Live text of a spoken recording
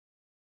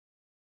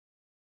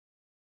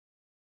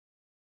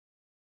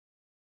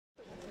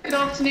Good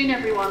afternoon,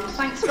 everyone.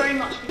 Thanks very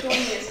much for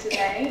joining us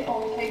today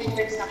on the occasion of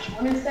International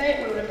Women's Day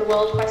at Women of the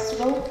World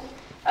Festival.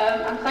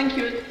 And thank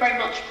you very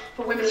much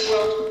for Women of the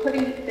World for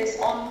putting this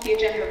on the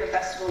agenda of the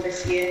festival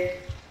this year.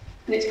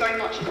 And it's very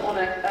much an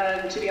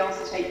honour to be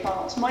asked to take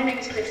part. My name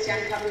is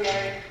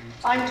Cambridge.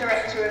 I'm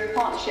Director of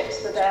Partnerships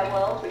for Their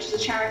World, which is a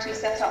charity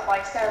set up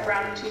by Sarah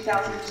Brown in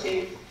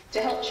 2002 to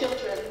help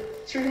children,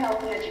 through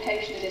health and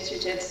education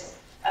initiatives,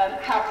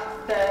 have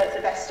the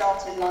best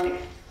start in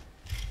life.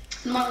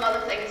 Among other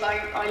things,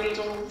 I lead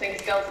on all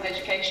things girls and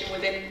education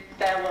within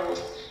Their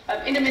World.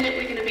 In a minute,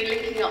 we're going to be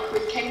linking up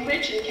with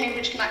Cambridge, and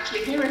Cambridge can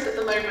actually hear us at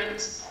the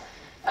moment.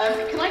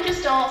 Can I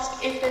just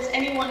ask if there's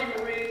anyone in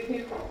the room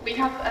who, we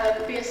have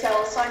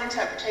BSL sign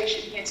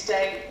interpretation here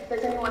today, if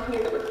there's anyone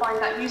here that would find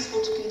that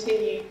useful to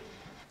continue,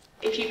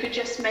 if you could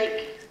just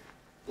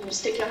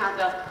stick your hand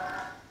up.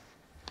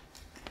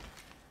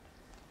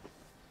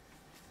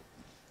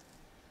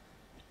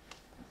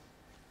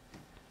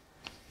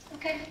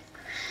 Okay.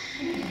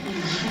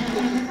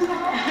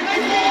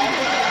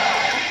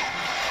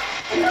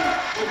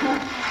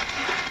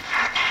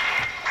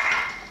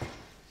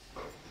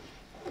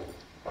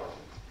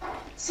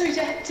 So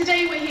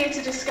today we're here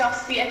to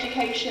discuss the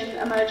education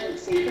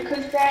emergency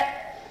because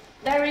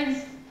there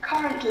is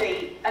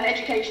currently an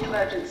education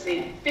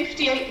emergency.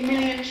 58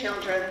 million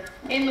children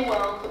in the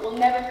world that will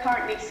never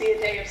currently see a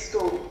day of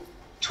school.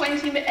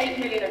 28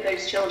 million of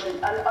those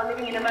children are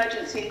living in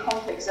emergency and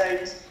conflict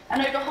zones,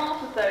 and over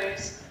half of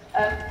those,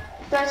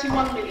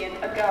 31 million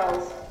are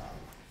girls,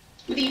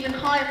 with even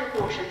higher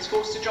proportions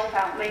forced to drop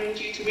out, mainly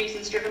due to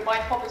reasons driven by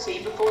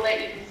poverty before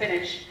they even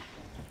finish.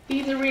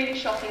 These are really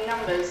shocking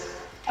numbers,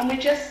 and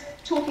we're just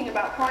talking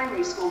about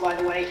primary school, by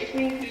the way. If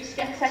we include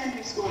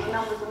secondary school, the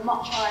numbers are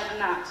much higher than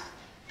that.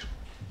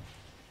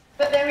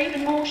 But they're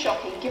even more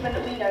shocking, given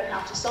that we know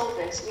how to solve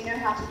this. We know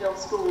how to build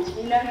schools.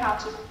 We know how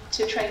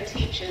to train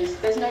teachers.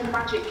 There's no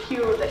magic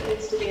cure that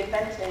needs to be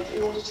invented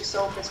in order to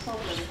solve this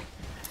problem.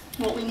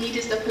 What we need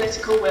is the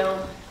political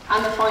will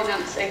and the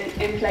financing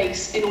in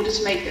place in order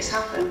to make this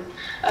happen.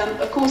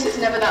 Of course, it's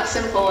never that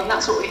simple, and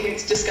that's what we're here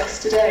to discuss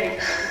today.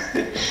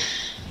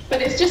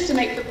 But it's just to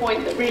make the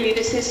point that really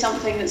this is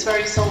something that's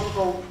very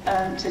solvable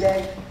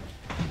today.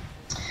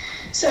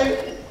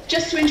 So,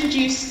 just to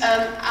introduce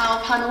our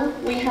panel,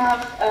 we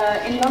have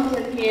in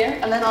London here,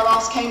 and then I'll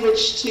ask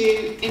Cambridge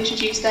to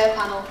introduce their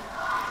panel.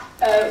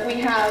 We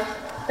have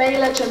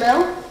Baela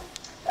Jamil,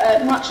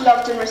 much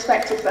loved and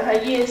respected for her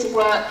years of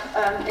work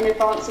in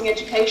advancing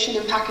education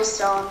in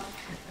Pakistan.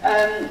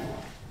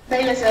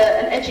 Baela's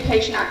an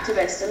education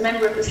activist, a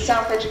member of the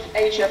South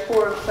Asia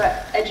Forum for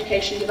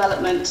Education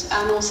Development,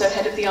 and also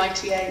head of the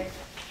ITA.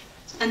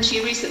 And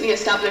she recently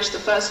established the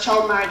first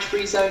child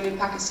marriage-free zone in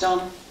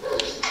Pakistan.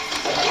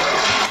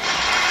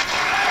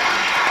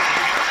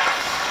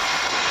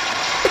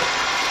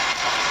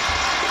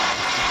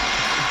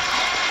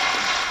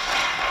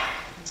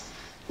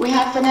 We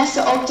have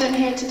Vanessa Ogden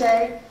here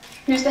today,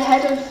 who's the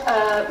head of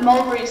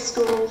Mulberry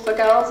School for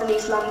Girls in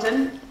East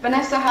London.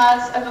 Vanessa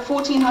has over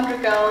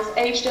 1,400 girls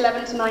aged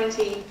 11 to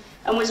 19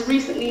 and was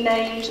recently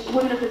named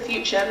Women of the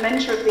Future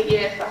Mentor of the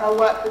Year for her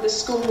work with the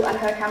school and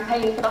her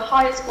campaign for the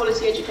highest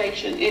quality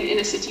education in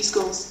inner city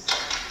schools.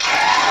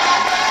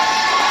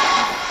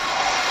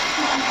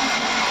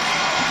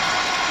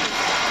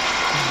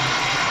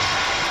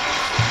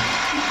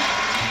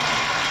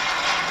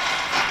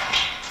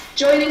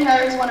 Joining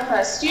her is one of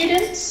her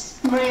students,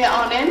 Maria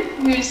Arnim,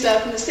 who's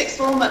from the 6th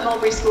form at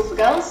Mulberry School for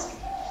Girls.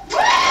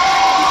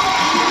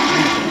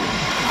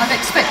 I'm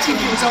expecting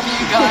yours on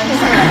you guys.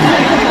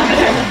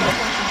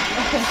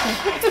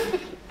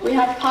 We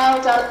have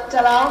Payal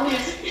Dalal,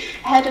 who's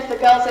head of the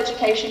Girls'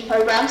 Education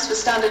Programmes for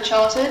Standard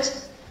Chartered.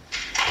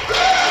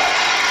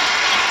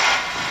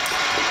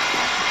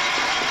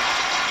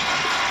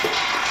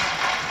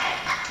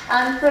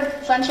 And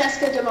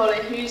Francesca De Mole,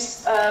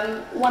 who's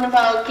one of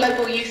our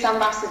global youth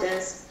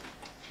ambassadors,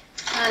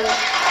 and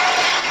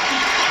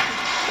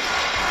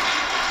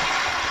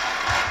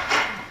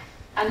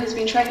has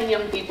been training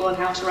young people on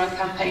how to run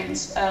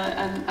campaigns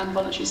and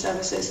voluntary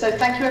services. So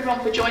thank you everyone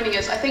for joining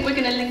us. I think we're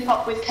going to link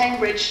up with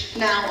Cambridge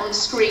now on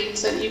screen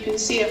so that you can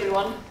see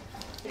everyone.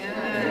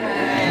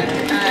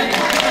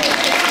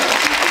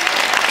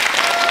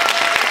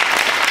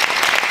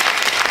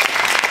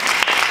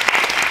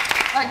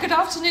 Good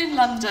afternoon,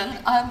 London.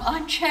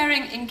 I'm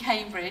chairing in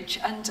Cambridge,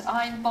 and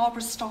I'm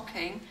Barbara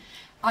Stocking.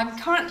 I'm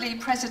currently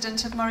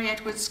president of Murray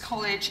Edwards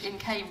College in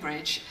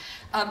Cambridge.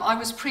 I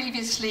was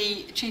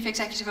previously chief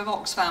executive of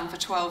Oxfam for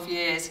 12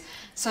 years,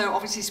 so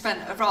obviously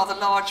spent a rather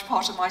large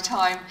part of my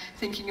time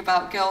thinking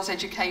about girls'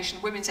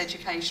 education, women's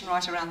education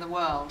right around the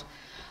world.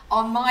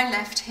 On my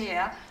left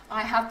here,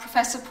 I have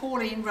Professor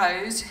Pauline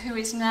Rose, who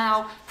is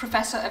now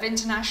Professor of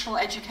International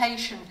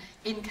Education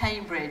in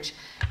Cambridge,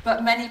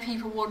 but many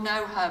people will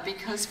know her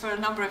because for a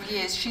number of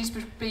years she's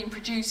been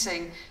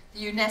producing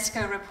the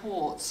UNESCO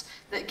reports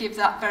that give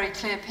that very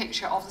clear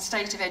picture of the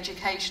state of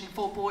education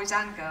for boys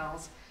and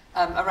girls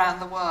around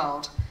the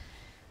world.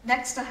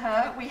 Next to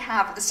her we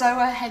have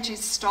Zoah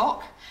Hedges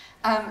Stocks,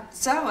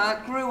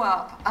 Zoah grew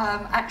up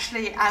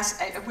actually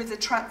with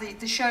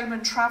the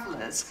Showman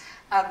Travellers,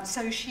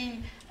 so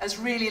she has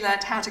really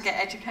learnt how to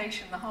get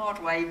education the hard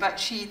way, but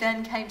she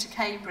then came to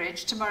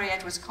Cambridge, to Murray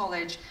Edwards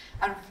College,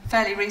 and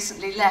fairly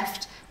recently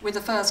left with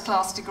a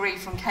first-class degree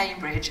from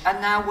Cambridge, and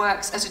now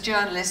works as a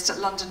journalist at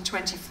London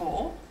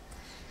 24.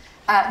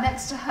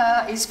 Next to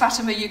her is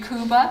Fatima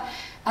Yakubu.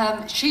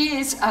 She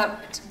is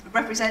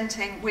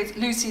representing, with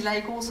Lucy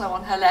Lake also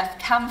on her left,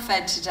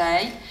 Camfed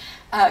today.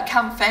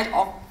 Camfed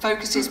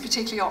focuses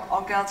particularly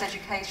on girls'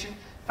 education.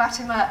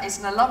 Fatima is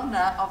an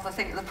alumna of, I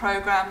think, the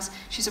programmes.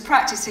 She's a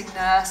practising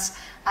nurse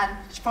and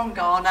from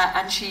Ghana,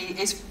 and she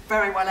is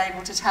very well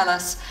able to tell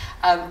us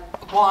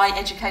why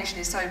education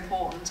is so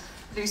important.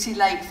 Lucy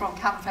Lake from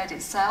Camfed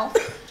itself.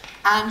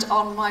 And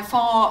on my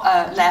far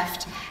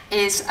left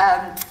is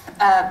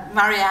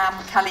Mariam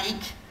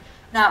Khalique.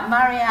 Now,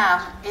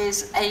 Mariam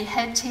is a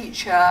head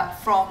teacher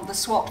from the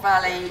Swat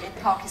Valley in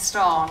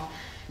Pakistan.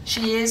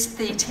 She is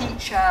the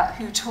teacher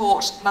who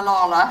taught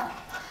Malala.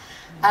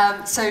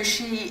 So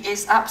she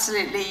is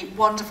absolutely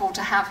wonderful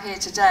to have here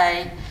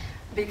today,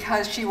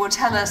 because she will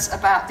tell us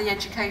about the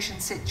education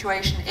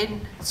situation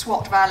in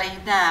Swat Valley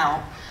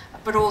now,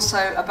 but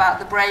also about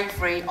the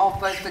bravery of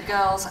both the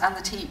girls and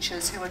the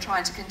teachers who are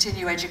trying to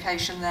continue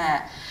education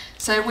there.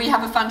 So we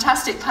have a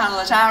fantastic panel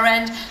at our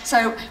end.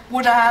 So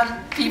would our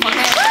people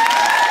here...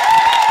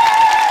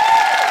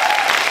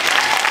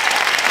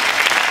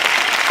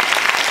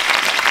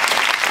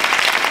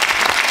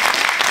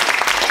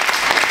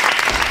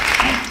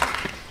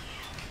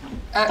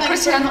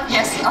 Christian,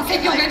 yes, I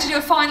think you're going to do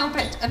a final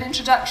bit of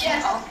introduction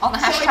on the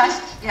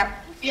hashtag.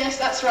 Yes,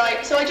 that's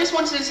right. So I just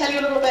wanted to tell you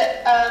a little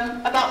bit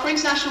about, for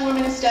International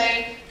Women's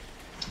Day,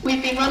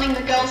 we've been running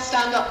the Girls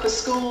Stand Up for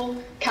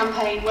School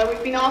campaign, where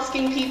we've been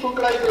asking people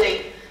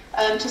globally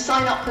to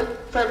sign up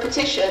for a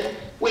petition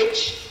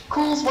which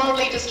calls world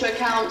leaders to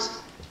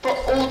account for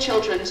all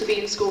children to be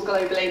in school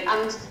globally.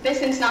 And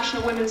this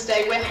International Women's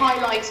Day, we're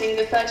highlighting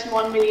the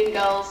 31 million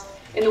girls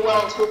in the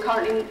world who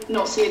currently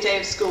not see a day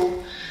of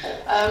school.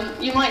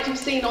 You might have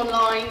seen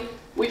online,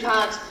 we've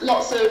had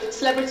lots of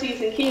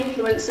celebrities and key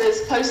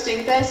influencers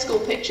posting their school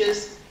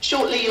pictures.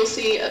 Shortly you'll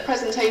see a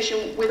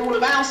presentation with all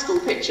of our school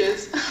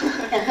pictures.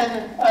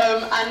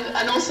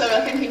 and also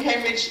I think in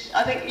Cambridge,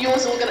 I think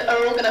yours are all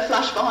going to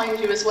flash behind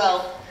you as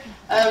well.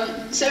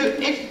 So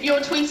if you're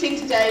tweeting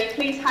today,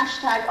 please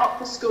hashtag up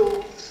for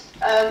school,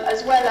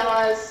 as well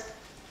as,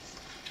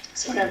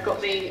 sorry, I've got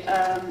the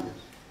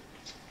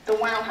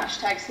WOW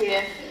hashtags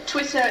here.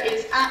 Twitter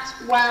is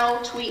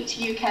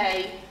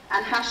 @WowTweetUK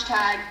and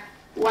hashtag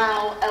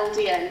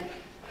WowLDN.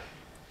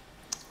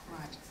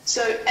 Right.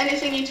 So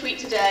anything you tweet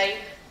today,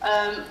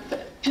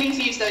 please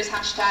use those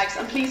hashtags,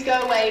 and please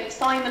go away,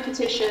 sign the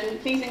petition.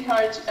 Please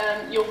encourage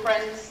your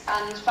friends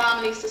and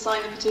families to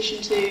sign the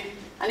petition too.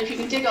 And if you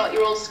can dig out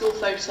your old school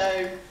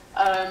photo,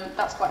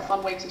 that's quite a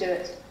fun way to do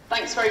it.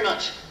 Thanks very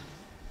much.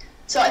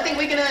 So I think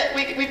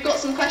we've got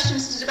some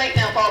questions to debate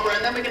now, Barbara,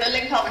 and then we're going to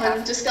link up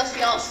and discuss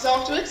the answers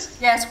afterwards.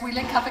 Yes, we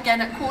link up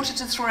again at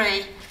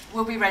 2:45.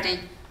 We'll be ready.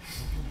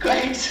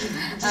 Great.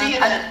 See you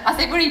then. I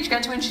think we're each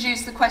going to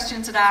introduce the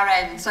questions at our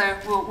end, so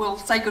we'll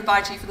say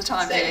goodbye to you for the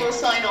time being. We'll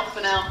sign off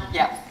for now.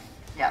 Yeah.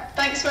 Yeah.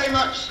 Thanks very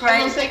much. Great.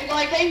 And we'll say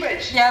goodbye,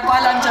 Cambridge. Yeah,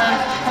 bye,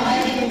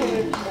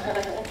 London.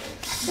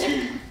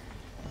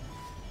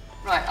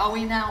 Right, are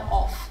we now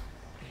off?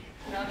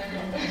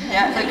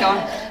 Yeah, they're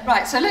gone.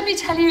 Right, so let me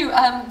tell you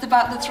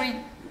about the 3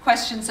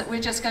 questions that we're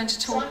just going to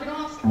talk. So I'm going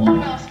to ask all of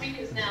our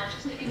speakers now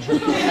just to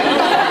introduce.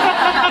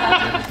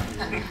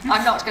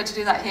 I'm not going to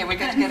do that here, we're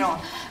going to get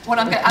on. What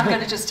I'm going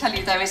to just tell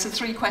you though is the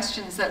 3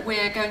 questions that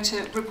we're going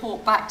to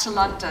report back to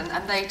London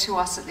and they to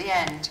us at the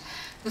end.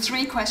 The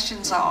 3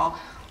 questions are,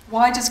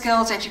 why does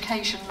girls'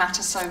 education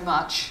matter so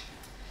much?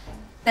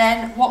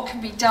 Then, what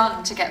can be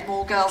done to get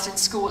more girls in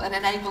school and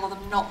enable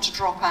them not to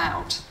drop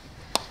out?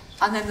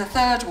 And then the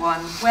 3rd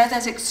one, where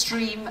there's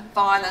extreme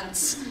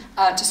violence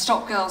to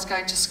stop girls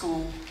going to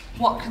school,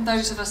 what can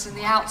those of us in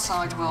the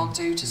outside world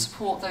do to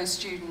support those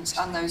students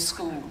and those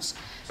schools?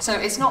 So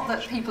it's not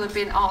that people have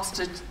been asked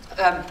to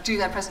do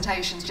their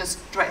presentations just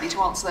directly to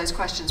answer those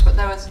questions, but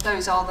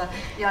those are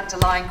the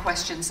underlying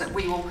questions that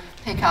we will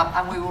pick up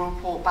and we will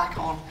report back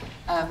on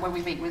when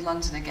we meet with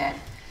London again.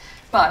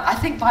 But I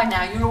think by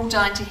now you're all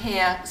dying to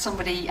hear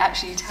somebody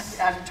actually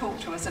talk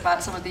to us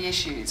about some of the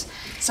issues.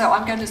 So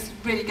I'm going to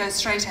really go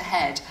straight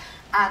ahead.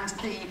 And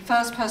the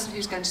first person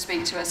who's going to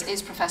speak to us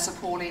is Professor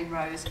Pauline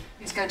Rose,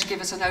 who's going to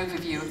give us an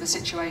overview of the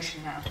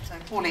situation now. So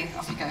Pauline,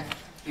 off you go.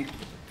 Thank you.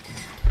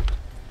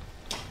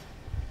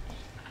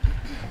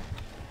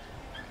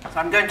 So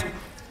I'm going to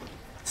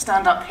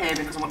stand up here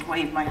because I want to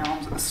wave my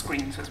arms at the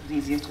screen so it's a bit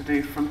easier to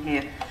do from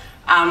here.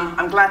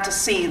 I'm glad to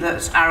see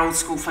that our old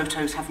school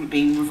photos haven't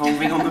been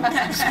revolving on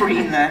the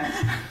screen there.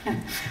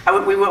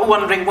 We were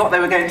wondering what they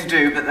were going to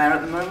do, but they're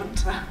at the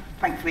moment.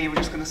 Thankfully, we're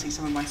just going to see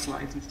some of my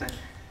slides instead.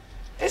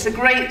 It's a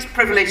great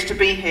privilege to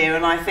be here,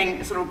 and I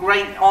think it's a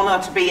great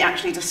honour to be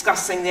actually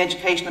discussing the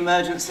education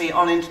emergency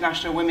on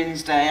International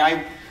Women's Day.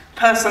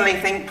 personally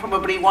think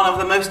probably one of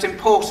the most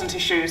important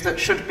issues that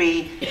should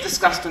be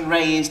discussed and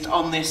raised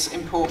on this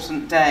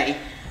important day.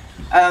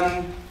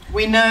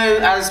 We know,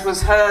 as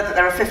was heard, that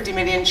there are 50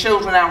 million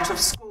children out of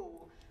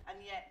school, and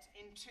yet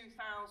in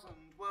 2000,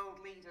 world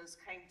leaders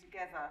came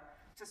together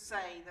to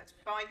say that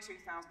by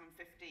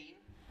 2015,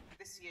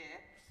 this year,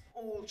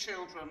 all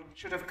children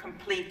should have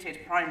completed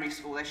primary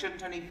school. They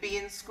shouldn't only be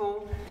in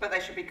school, but they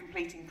should be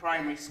completing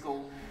primary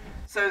school.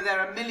 So there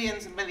are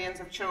millions and millions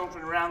of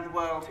children around the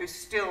world who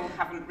still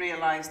haven't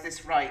realised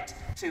this right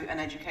to an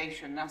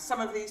education. Now, some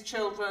of these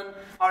children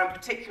are in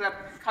particular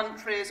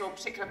countries or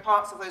particular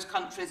parts of those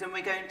countries, and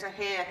we're going to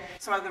hear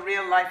some of the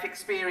real-life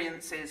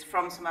experiences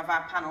from some of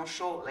our panel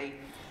shortly.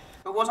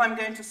 But what I'm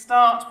going to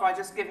start by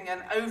just giving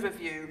an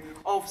overview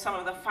of some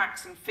of the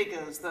facts and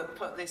figures that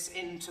put this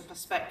into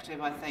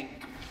perspective, I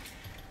think.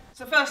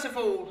 So first of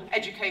all,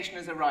 education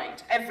is a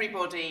right.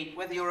 Everybody,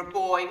 whether you're a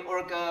boy or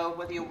a girl,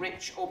 whether you're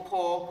rich or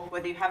poor,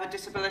 whether you have a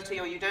disability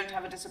or you don't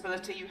have a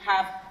disability, you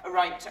have a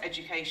right to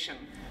education.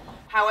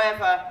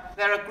 However,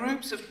 there are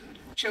groups of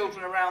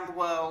children around the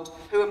world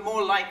who are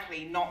more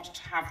likely not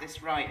to have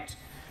this right.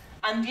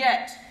 And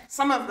yet,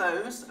 some of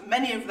those,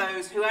 many of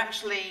those who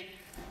actually,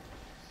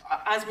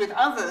 as with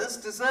others,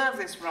 deserve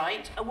this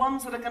right, are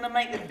ones that are going to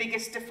make the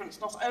biggest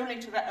difference, not only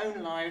to their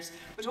own lives,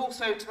 but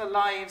also to the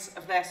lives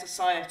of their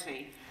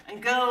society.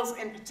 And girls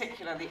in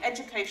particular, the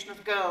education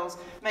of girls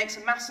makes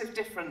a massive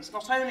difference,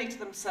 not only to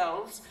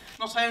themselves,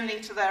 not only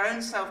to their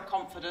own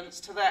self-confidence,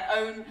 to their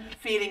own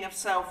feeling of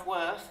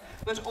self-worth,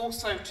 but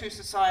also to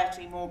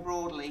society more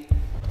broadly.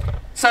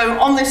 So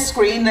on this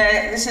screen,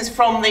 this is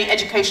from the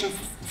Education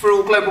for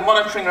All Global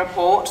Monitoring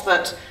Report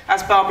that,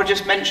 as Barbara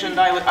just mentioned,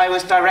 I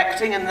was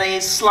directing, and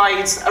these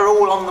slides are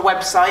all on the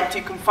website.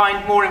 You can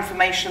find more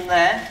information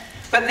there.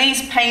 But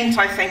these paint,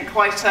 I think,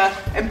 quite an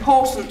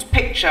important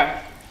picture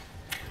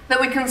that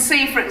we can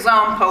see, for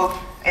example,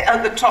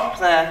 at the top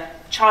there,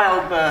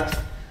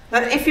 childbirth.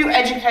 That if you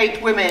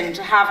educate women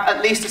to have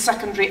at least a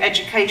secondary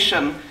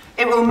education,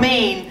 it will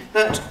mean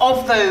that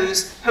of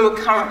those who are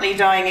currently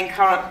dying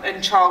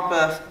in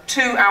childbirth,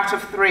 2 out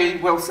of 3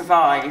 will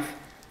survive.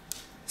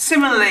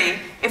 Similarly,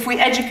 if we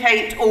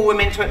educate all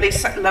women to at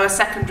least lower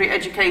secondary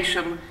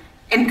education,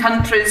 in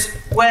countries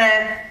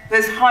where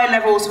there's high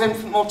levels of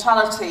infant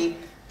mortality,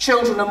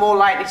 children are more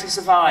likely to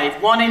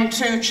survive. 1 in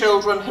 2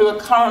 children who are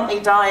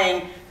currently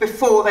dying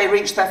before they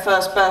reach their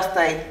first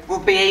birthday will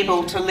be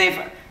able to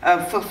live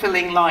a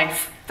fulfilling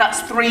life.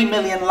 That's 3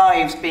 million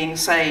lives being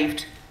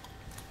saved.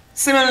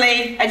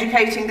 Similarly,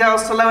 educating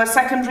girls to lower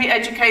secondary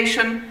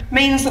education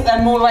means that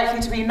they're more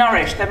likely to be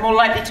nourished, they're more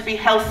likely to be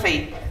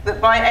healthy,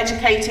 that by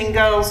educating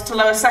girls to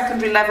lower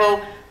secondary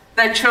level,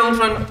 their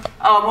children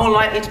are more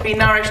likely to be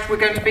nourished. We're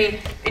going to be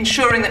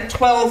ensuring that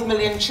 12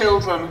 million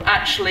children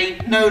actually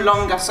no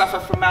longer suffer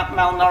from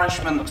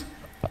malnourishment.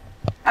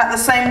 At the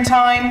same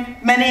time,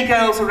 many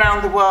girls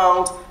around the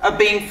world are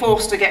being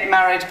forced to get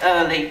married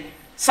early.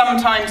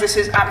 Sometimes this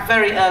is at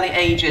very early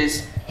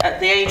ages, at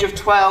the age of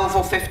 12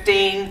 or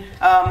 15,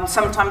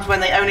 sometimes when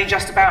they only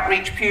just about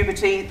reach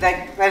puberty,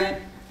 they're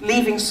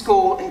leaving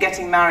school and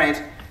getting married.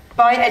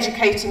 By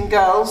educating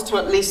girls to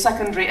at least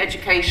secondary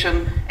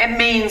education, it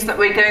means that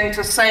we're going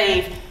to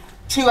save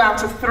 2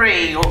 out of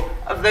 3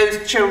 of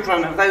those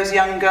children, of those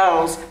young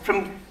girls,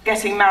 from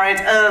getting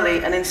married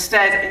early, and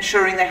instead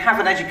ensuring they have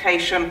an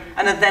education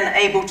and are then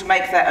able to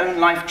make their own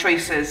life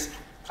choices.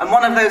 And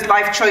one of those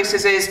life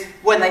choices is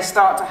when they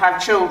start to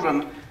have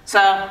children.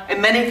 So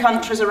in many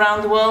countries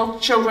around the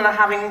world,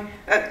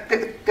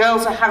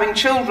 girls are having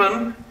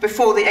children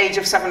before the age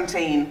of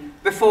 17,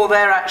 before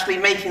they're actually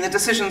making the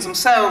decisions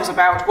themselves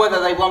about whether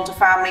they want a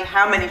family,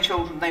 how many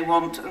children they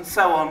want, and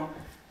so on.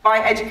 By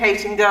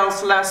educating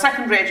girls to lower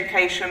secondary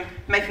education,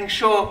 making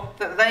sure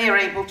that they are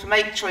able to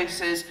make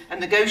choices and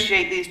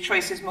negotiate these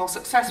choices more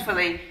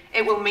successfully,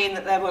 it will mean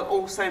that there will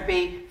also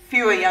be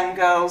fewer young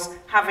girls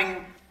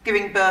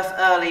giving birth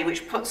early,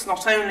 which puts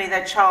not only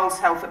their child's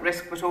health at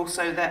risk, but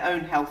also their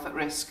own health at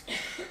risk.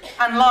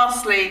 And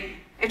lastly,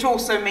 it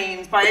also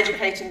means, by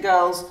educating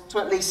girls to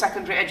at least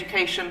secondary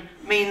education,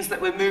 means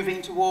that we're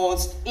moving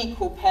towards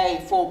equal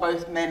pay for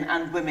both men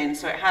and women,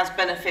 so it has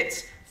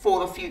benefits for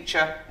the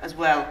future as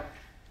well.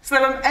 So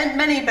there are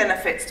many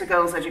benefits to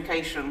girls'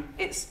 education.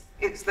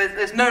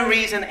 There's no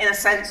reason, in a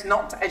sense,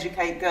 not to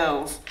educate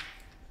girls.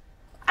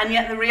 And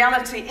yet the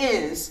reality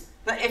is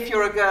that if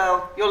you're a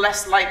girl, you're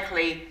less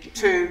likely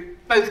to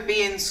both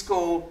be in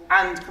school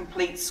and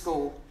complete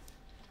school.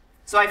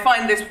 So I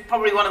find this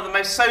probably one of the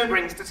most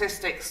sobering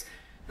statistics,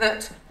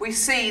 that we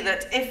see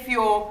that if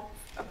you're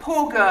a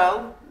poor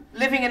girl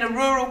living in a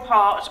rural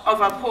part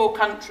of a poor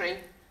country,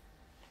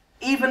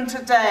 even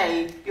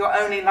today, you're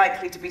only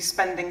likely to be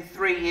spending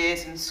 3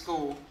 years in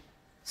school.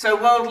 So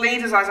world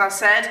leaders, as I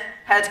said,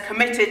 had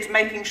committed to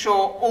making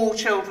sure all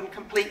children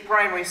complete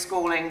primary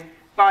schooling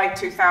by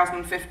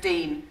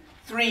 2015.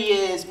 3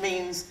 years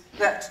means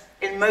that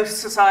in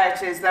most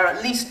societies, they're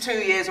at least 2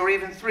 years or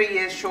even 3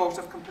 years short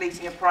of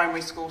completing a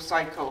primary school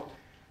cycle.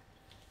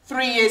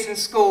 3 years in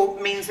school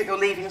means that you're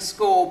leaving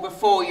school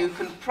before you've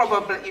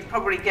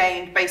probably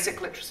gained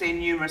basic literacy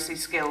and numeracy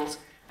skills.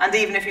 And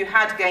even if you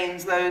had gained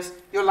those,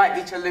 you're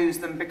likely to lose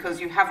them because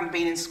you haven't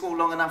been in school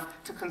long enough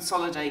to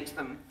consolidate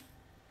them.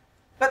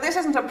 But this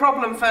isn't a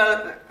problem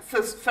for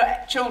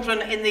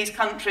children in these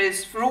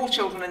countries, for all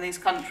children in these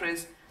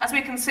countries. As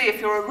we can see,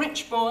 if you're a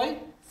rich boy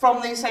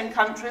from these same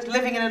countries,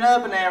 living in an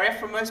urban area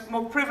from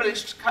more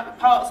privileged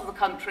parts of the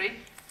country,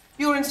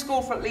 you're in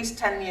school for at least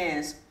 10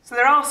 years. So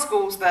there are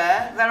schools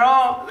there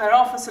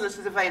are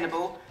facilities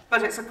available,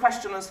 but it's a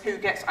question as who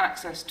gets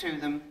access to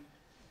them.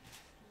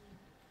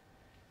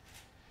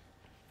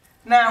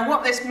 Now,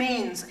 what this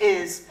means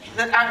is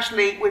that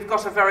actually we've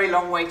got a very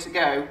long way to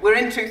go. We're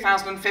in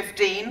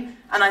 2015,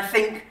 and I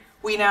think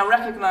we now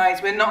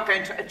recognise we're not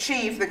going to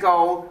achieve the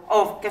goal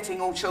of getting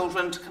all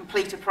children to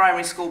complete a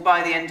primary school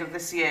by the end of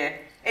this year.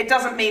 It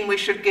doesn't mean we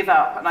should give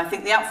up, and I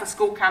think the Up for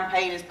School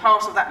campaign is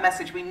part of that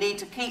message. We need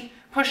to keep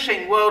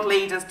pushing world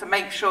leaders to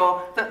make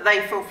sure that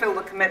they fulfil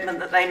the commitment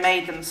that they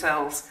made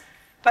themselves.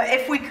 But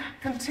if we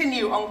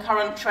continue on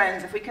current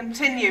trends, if we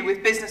continue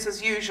with business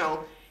as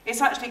usual,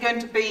 it's actually going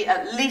to be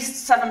at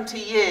least 70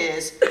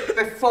 years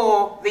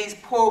before these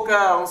poor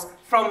girls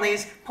from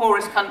these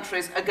poorest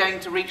countries are going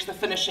to reach the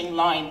finishing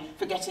line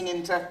for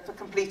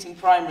completing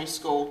primary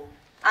school,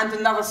 and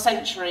another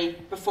century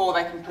before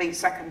they complete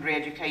secondary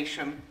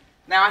education.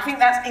 Now, I think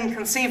that's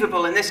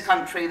inconceivable in this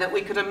country, that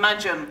we could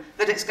imagine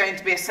that it's going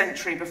to be a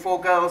century before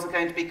girls are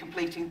going to be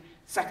completing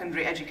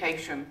secondary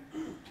education.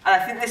 And I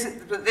think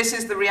this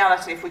is the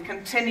reality. If we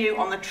continue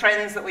on the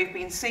trends that we've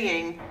been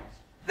seeing,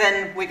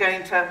 then we're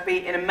going to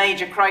be in a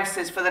major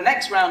crisis for the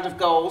next round of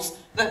goals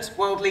that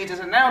world leaders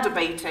are now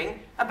debating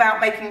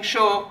about, making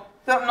sure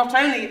that not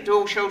only do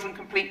all children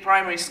complete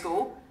primary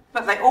school,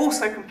 but they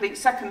also complete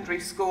secondary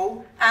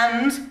school,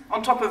 and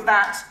on top of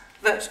that,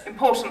 that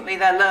importantly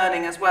they're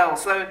learning as well.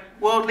 So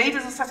world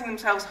leaders are setting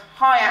themselves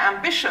higher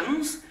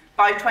ambitions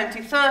by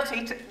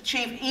 2030 to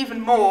achieve even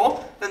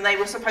more than they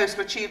were supposed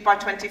to achieve by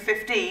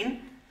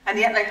 2015, and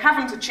yet they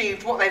haven't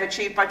achieved what they've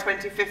achieved by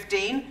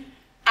 2015,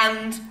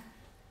 and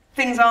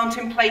things aren't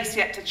in place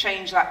yet to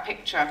change that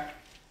picture.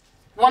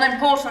 One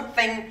important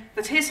thing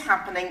that is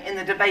happening in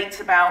the debates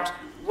about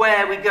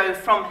where we go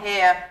from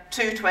here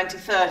to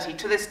 2030,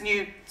 to this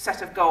new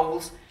set of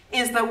goals,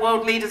 is that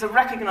world leaders are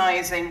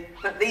recognising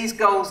that these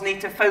goals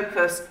need to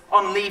focus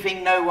on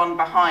leaving no one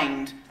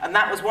behind. And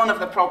that was one of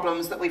the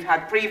problems that we've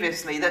had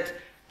previously, that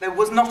there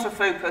was not a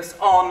focus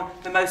on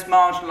the most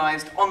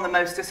marginalised, on the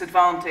most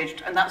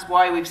disadvantaged, and that's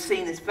why we've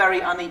seen this very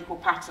unequal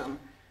pattern.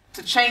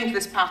 To change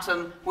this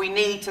pattern, we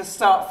need to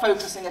start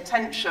focusing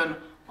attention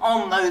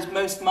on those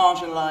most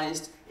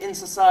marginalised in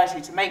society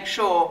to make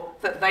sure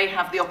that they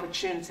have the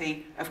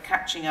opportunity of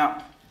catching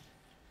up.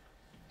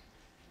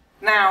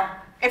 Now,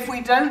 if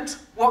we don't,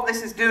 what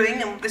this is doing,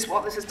 and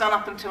what this has done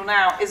up until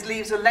now, is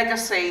leaves a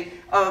legacy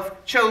of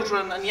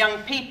children and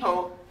young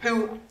people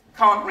who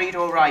can't read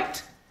or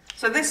write.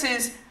 So this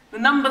is the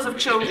numbers of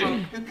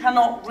children who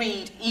cannot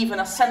read even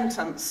a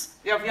sentence.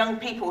 You have young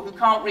people who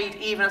can't read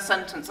even a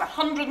sentence.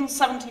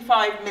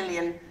 175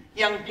 million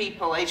young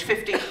people aged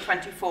 15 to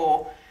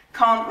 24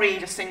 can't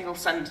read a single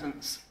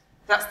sentence.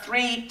 That's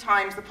 3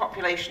 times the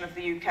population of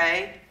the UK,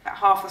 at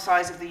half the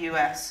size of the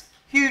US.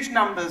 Huge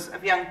numbers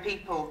of young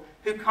people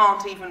who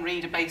can't even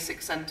read a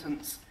basic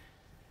sentence.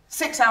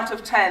 6 out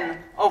of 10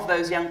 of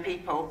those young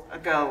people are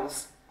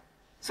girls.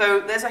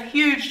 So there's a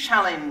huge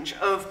challenge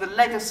of the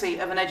legacy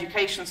of an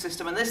education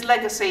system, and this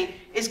legacy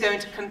is going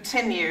to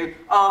continue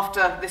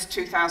after this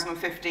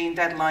 2015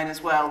 deadline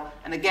as well.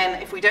 And again,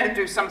 if we don't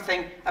do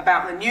something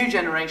about the new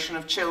generation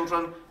of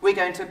children, we're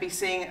going to be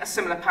seeing a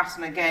similar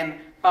pattern again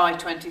by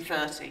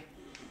 2030.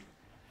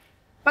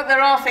 But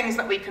there are things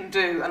that we can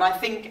do, and I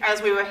think,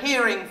 as we were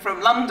hearing from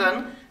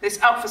London,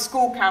 this Up for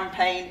School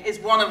campaign is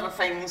one of the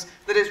things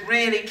that is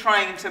really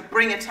trying to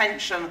bring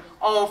attention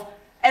of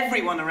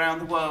everyone around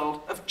the world,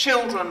 of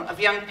children, of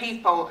young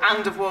people,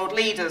 and of world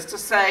leaders, to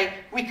say,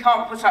 we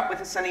can't put up with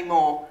this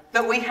anymore,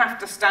 that we have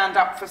to stand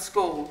up for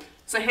school.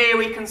 So here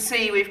we can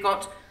see we've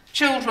got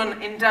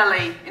children in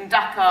Delhi, in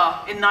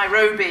Dhaka, in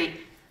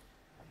Nairobi,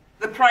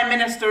 the Prime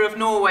Minister of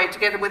Norway,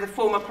 together with the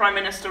former Prime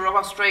Minister of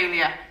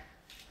Australia.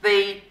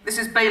 This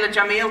is Baela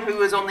Jamil, who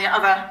was on the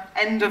other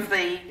end of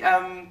the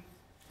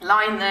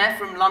line there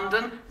from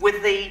London,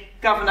 with the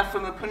governor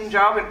from the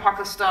Punjab in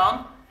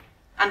Pakistan.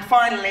 And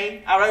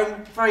finally, our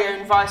very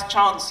own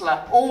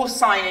Vice-Chancellor, all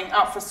signing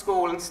up for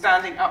school and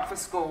standing up for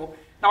school.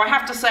 Now, I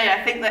have to say,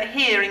 I think that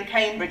here in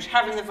Cambridge,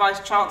 having the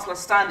Vice-Chancellor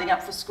standing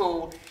up for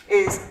school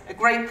is a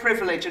great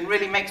privilege and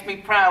really makes me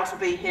proud to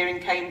be here in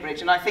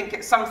Cambridge. And I think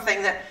it's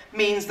something that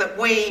means that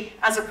we,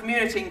 as a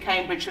community in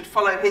Cambridge, should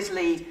follow his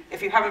lead.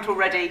 If you haven't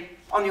already,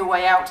 on your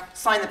way out,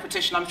 sign the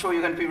petition. I'm sure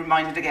you're going to be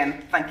reminded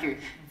again. Thank you.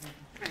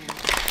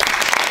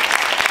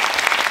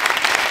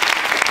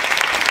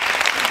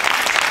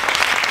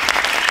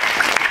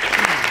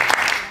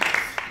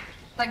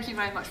 Thank you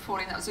very much,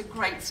 Pauline. That was a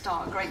great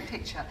start, a great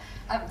picture.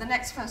 The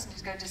next person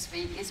who's going to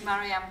speak is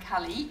Mariam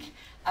Khalique,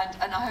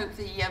 and I hope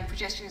the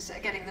projectors are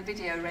getting the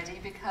video ready,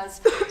 because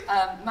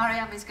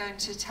Mariam is going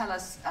to tell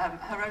us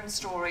her own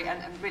story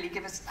and really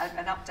give us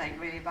an update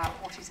really about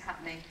what is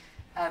happening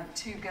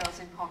to girls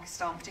in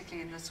Pakistan,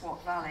 particularly in the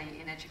Swat Valley,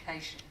 in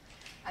education.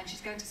 And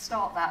she's going to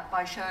start that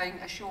by showing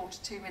a short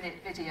 2-minute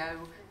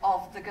video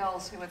of the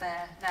girls who are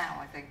there now,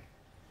 I think.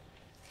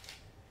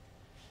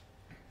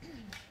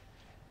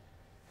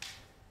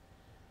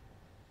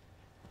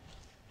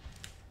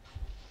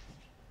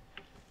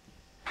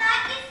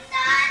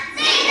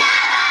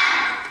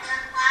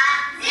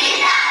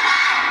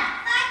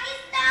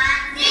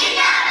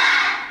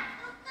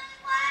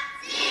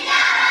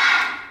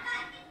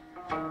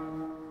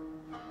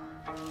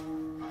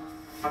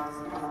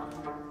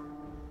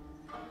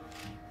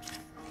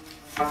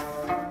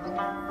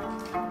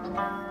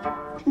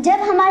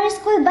 जब हमारे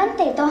school बंद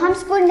थे तो हम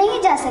school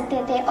नहीं जा सकते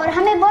थे और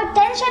हमें बहुत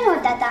टेंशन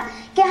होता था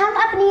कि हम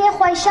अपनी ये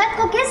ख्वाहिशात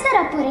को किस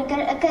तरह पूरी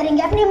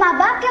करेंगे, अपने माँ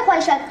बाप के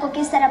ख्वाहिशात को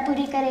किस तरह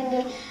पूरी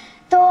करेंगे।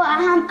 तो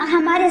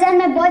हमारे ज़हन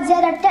में बहुत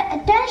ज़्यादा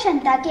टेंशन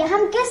था कि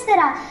हम किस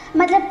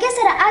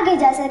तरह आगे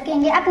जा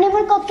सकेंगे, अपने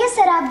मुल्क को किस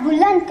तरह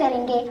बुलंद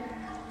करेंगे।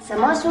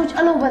 زما سوچ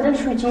الو بدل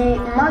شو چې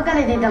ما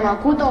کله دې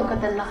دماکو ته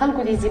وکتل،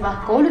 خلکو دې ذبح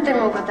کولو ته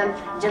مې وکتل،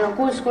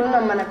 جنکو سکولونه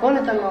منع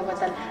کولو ته مې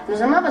وکتل، نو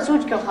زما په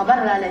سوچ کې خبر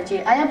راغله چې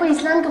آیا په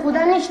اسلام کې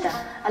خدا نشته؟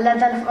 الله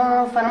تعالی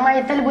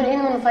فرمایي طلب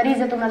العلم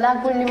فریضة علی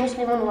کل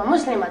مسلم و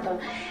مسلمة،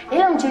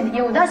 علم چې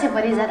یو داسې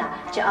فریضه ده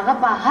چې هغه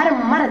په هر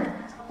مرد،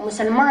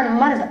 مسلمان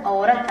مرد او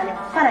عورت باندې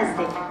فرض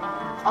دی،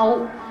 او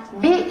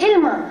بې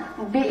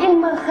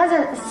علمه ښځه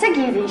څه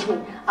کیدی شي؟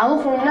 هغه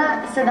خو نه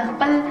څه د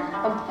خپل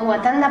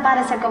وطن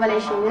لپاره څه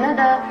کولی شي، نه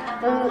د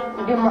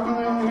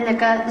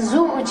لکه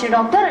چې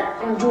ډاکټر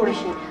جوړ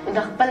شي د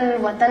خپل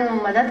وطن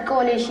مدد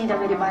کولی شي، د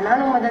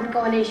غریبانانو مدد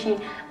کولی شي،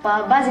 په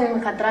بعضې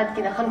خطرات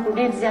کې د خلکو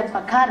ډېر زیات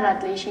په کار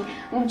راتلی شي،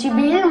 چې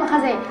بې علمه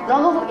ښځه نو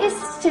هغه خو هېڅ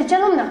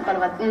چل هم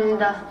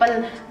د خپل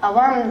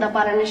عوام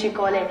دپاره نه شي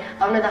کولی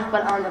او نه د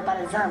خپل عوام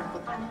دپاره ځان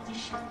قربانولی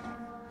شي.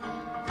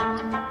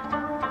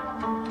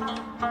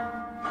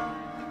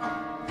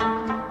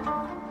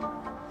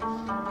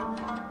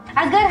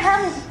 अगर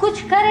हम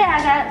कुछ करें,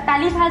 अगर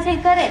तालीम हासिल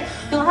करें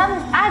तो हम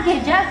आगे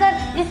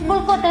जाकर इस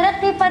मुल्क को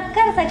तरक्की पर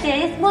कर सकते हैं,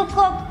 इस मुल्क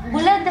को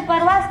बुलंद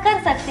परवास कर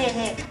सकते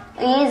हैं।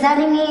 ये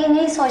जालिम ये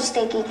नहीं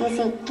सोचते कि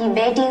किसी की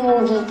बेटी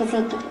होगी,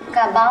 किसी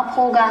का बाप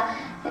होगा,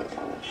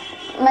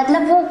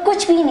 मतलब वो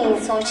कुछ भी नहीं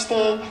सोचते।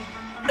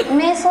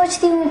 मैं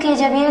सोचती हूँ कि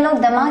जब ये लोग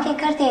धमाके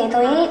करते हैं तो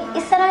ये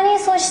इस तरह नहीं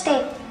सोचते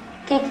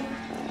कि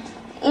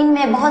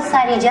इनमें बहुत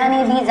सारी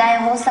जानें भी ज़ाया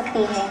हो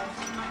सकती है,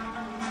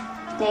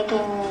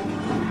 लेकिन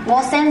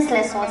वो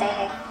सेंसलेस होते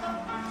हैं,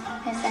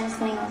 सेंस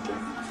नहीं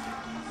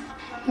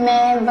होती।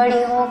 मैं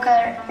बड़ी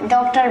होकर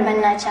डॉक्टर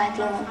बनना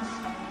चाहती हूँ।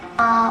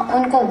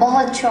 उनको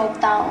बहुत शौक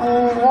था,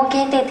 वो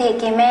कहते थे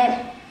कि मैं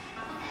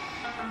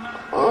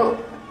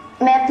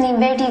अपनी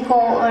बेटी को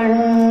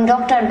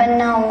डॉक्टर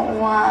बनना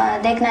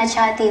देखना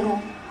चाहती हूँ,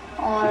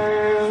 और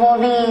वो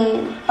भी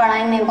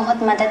पढ़ाई में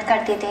बहुत मदद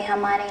करते थे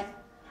हमारे।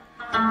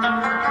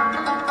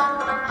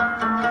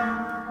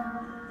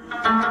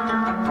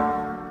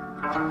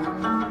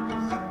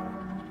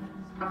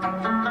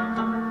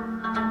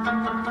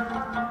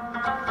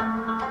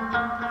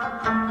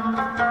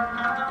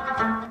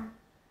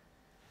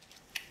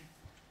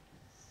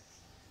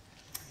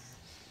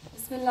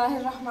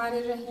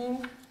 Bismillahirrahmanirrahim.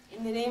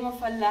 In the name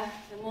of Allah,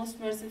 the most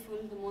merciful,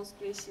 the most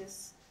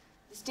gracious.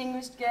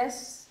 Distinguished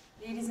guests,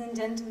 ladies and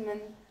gentlemen,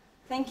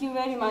 thank you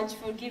very much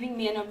for giving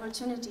me an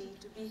opportunity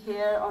to be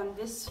here on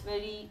this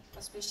very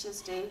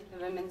auspicious day,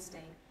 the Women's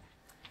Day.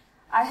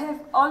 I have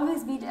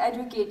always been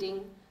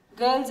advocating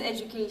girls'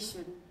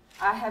 education.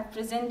 I have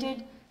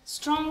presented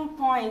strong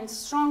points,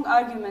 strong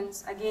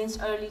arguments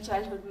against early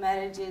childhood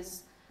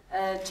marriages,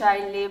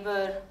 child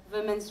labor,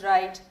 women's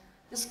rights.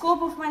 The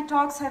scope of my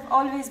talks have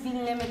always been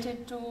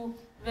limited to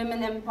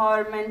women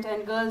empowerment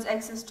and girls'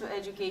 access to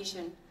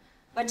education.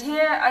 But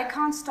here I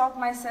can't stop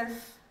myself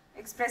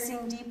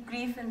expressing deep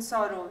grief and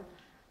sorrow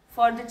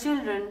for the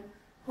children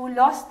who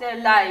lost their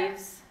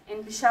lives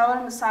in Peshawar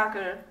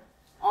massacre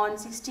on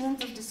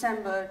 16th of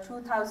December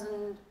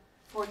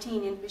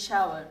 2014 in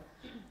Peshawar.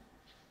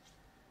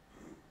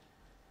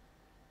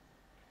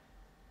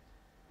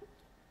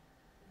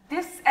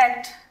 This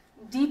act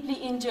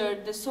deeply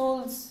injured the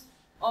souls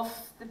of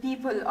the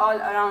people all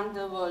around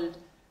the world.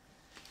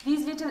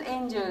 These little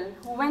angels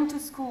who went to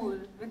school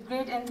with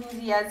great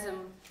enthusiasm,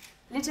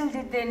 little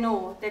did they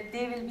know that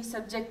they will be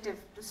subjective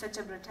to such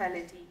a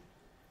brutality.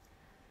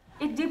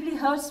 It deeply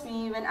hurts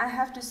me when I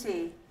have to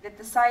say that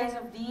the size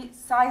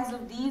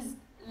of these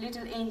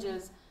little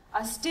angels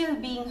are still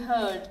being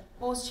heard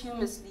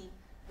posthumously,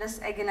 thus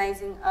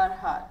agonizing our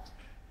heart.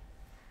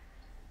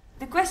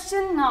 The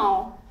question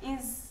now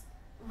is,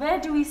 where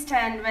do we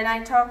stand when I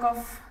talk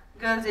of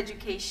girls'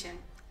 education?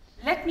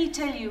 Let me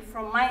tell you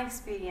from my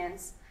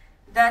experience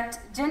that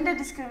gender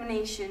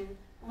discrimination,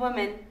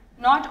 women,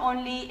 not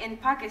only in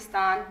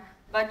Pakistan,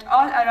 but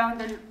all around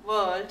the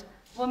world,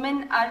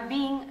 women are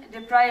being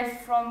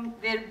deprived from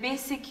their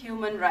basic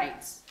human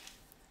rights.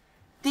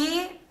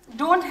 They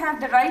don't have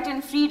the right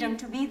and freedom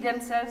to be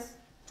themselves,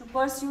 to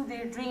pursue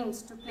their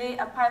dreams, to play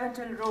a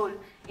pivotal role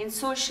in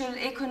social,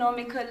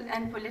 economical,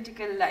 and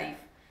political life.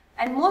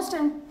 And most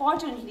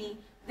importantly,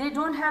 they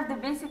don't have the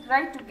basic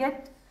right to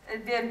get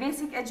their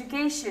basic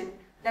education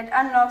that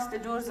unlocks the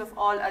doors of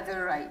all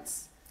other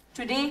rights.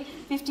 Today,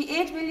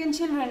 58 million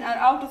children are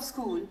out of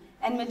school,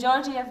 and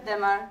majority of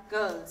them are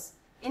girls.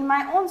 In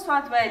my own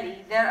Swat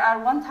Valley, there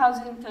are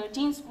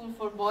 1,013 schools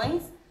for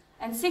boys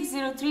and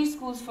 603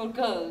 schools for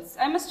girls.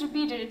 I must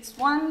repeat it, it's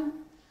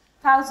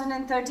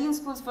 1,013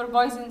 schools for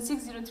boys and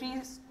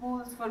 603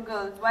 schools for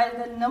girls, while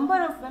the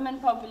number of women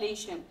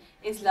population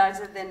is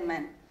larger than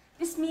men.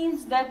 This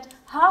means that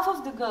half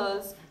of the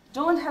girls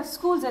don't have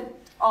schools at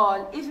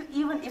all,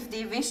 even if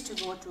they wish to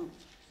go to.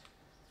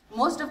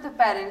 Most of the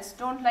parents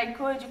don't like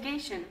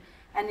co-education,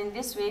 and in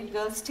this way,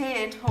 girls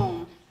stay at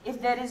home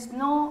if there is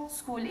no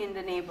school in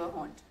the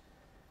neighborhood.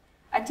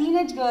 A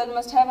teenage girl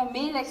must have a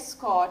male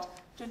escort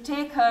to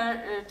take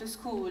her to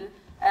school,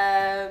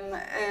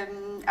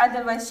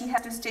 otherwise she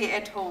has to stay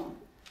at home.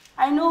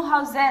 I know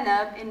how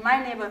Zainab in my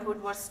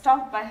neighborhood was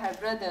stalked by her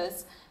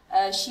brothers.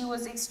 She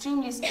was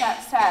extremely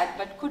sad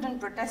but couldn't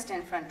protest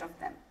in front of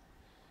them.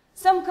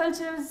 Some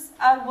cultures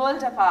are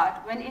worlds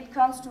apart when it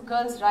comes to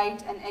girls'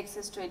 right and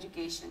access to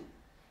education.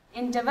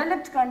 In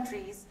developed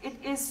countries, it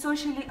is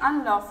socially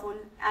unlawful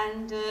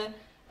and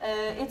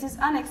it is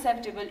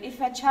unacceptable if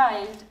a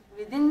child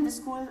within the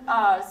school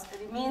hours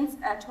remains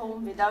at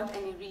home without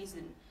any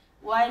reason,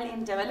 while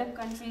in developed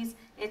countries,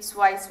 it's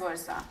vice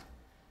versa.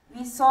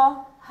 We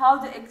saw how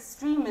the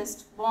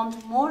extremists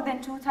bombed more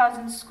than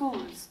 2,000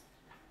 schools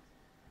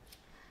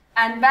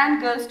and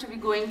banned girls to be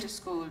going to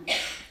school.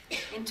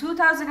 In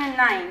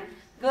 2009,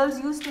 girls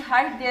used to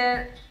hide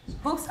their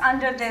books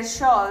under their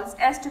shawls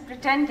as to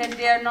pretend that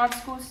they are not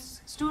school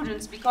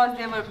students because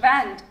they were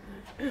banned.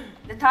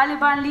 The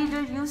Taliban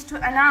leader used to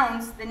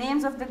announce the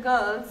names of the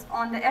girls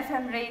on the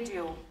FM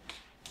radio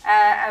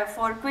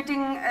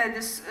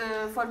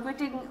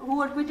who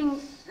were quitting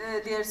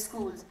their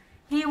schools.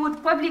 He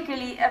would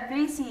publicly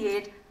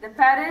appreciate the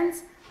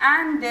parents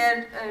and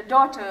their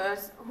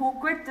daughters who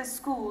quit the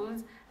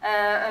schools,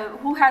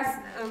 who has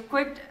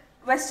quit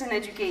Western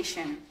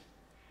education.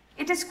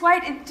 It is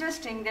quite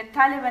interesting that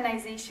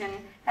Talibanization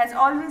has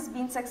always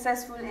been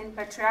successful in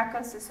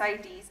patriarchal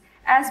societies,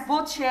 as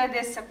both share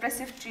their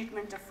suppressive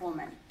treatment of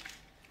women.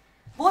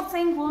 Both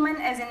think women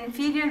as an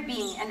inferior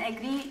being and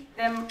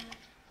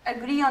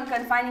agree on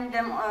confining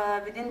them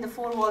within the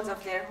four walls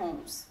of their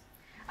homes.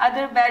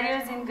 Other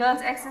barriers in girls'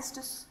 access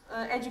to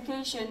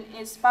education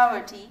is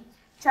poverty,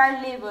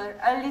 child labor,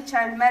 early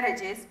child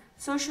marriages,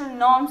 social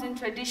norms and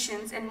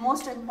traditions, and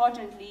most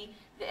importantly,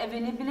 the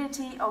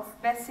availability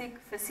of basic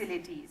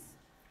facilities.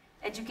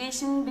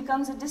 Education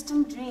becomes a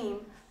distant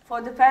dream for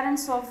the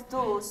parents of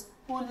those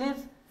who live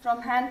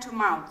from hand to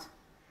mouth.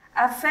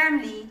 A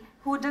family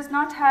who does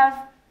not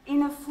have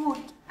enough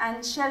food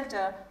and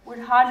shelter would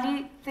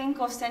hardly think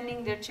of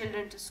sending their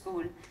children to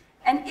school.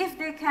 And if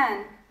they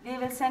can, they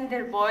will send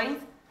their boys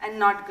and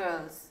not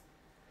girls.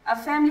 A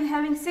family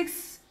having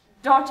 6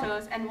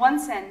 daughters and 1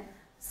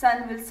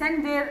 son will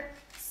send their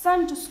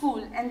son to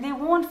school, and they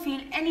won't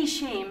feel any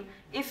shame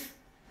if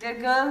their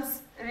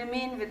girls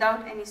remain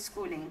without any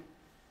schooling.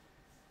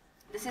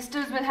 The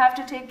sisters will have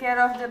to take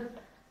care of the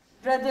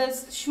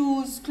brothers'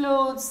 shoes,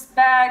 clothes,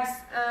 bags,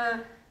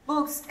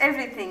 books,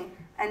 everything,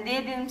 and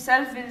they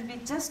themselves will be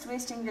just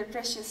wasting their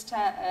precious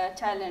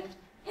talent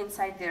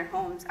inside their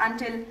homes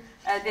until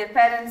their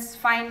parents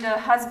find a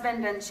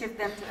husband and ship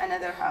them to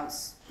another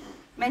house.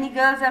 Many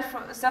girls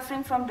are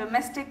suffering from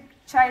domestic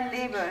child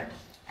labor,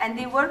 and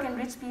they work in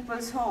rich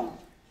people's home.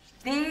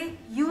 They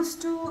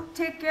used to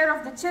take care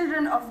of the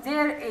children of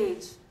their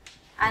age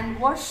and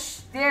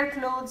wash their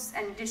clothes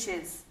and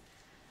dishes.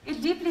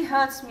 It deeply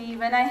hurts me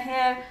when I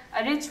hear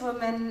a rich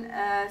woman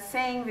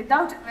saying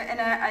without an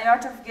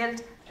iota of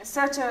guilt,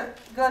 such a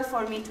girl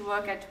for me to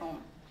work at home.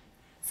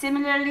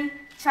 Similarly,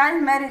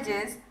 child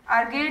marriages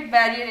are a great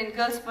barrier in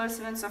girls'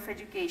 pursuance of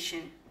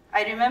education.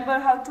 I remember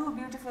how 2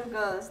 beautiful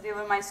girls, they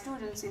were my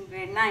students in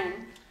grade 9,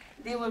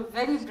 they were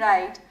very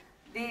bright,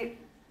 they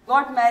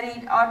got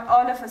married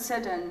all of a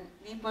sudden.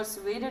 We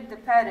persuaded the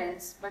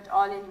parents, but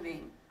all in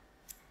vain.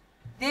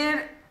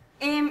 Their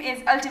aim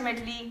is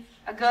ultimately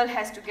a girl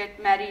has to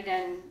get married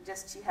and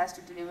she has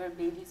to deliver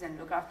babies and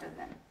look after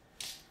them.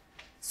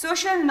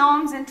 Social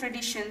norms and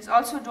traditions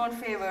also don't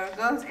favor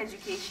girls'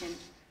 education.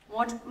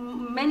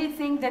 Many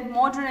think that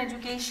modern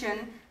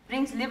education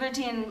brings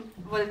liberty and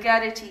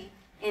vulgarity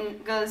in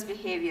girls'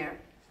 behavior.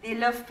 They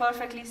love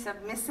perfectly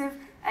submissive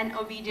and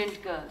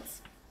obedient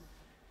girls.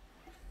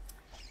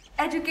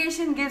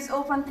 Education gives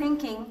open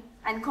thinking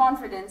and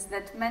confidence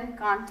that men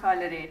can't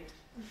tolerate.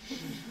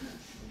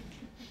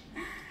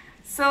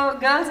 So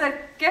girls are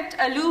kept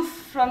aloof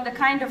from the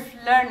kind of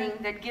learning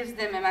that gives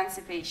them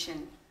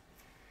emancipation.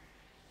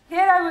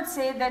 Here I would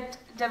say that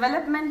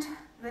development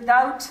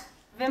without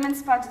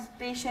women's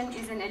participation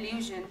is an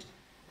illusion,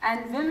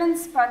 And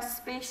women's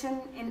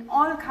participation in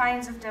all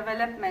kinds of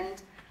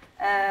development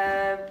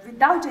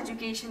without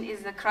education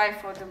is a cry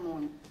for the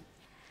moon.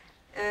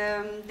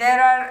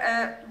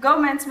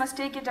 Governments must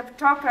take it a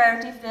top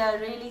priority if they are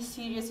really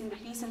serious in the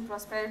peace and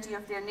prosperity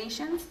of their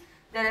nations.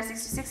 There are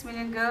 66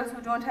 million girls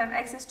who don't have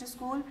access to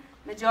school.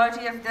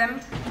 Majority of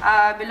them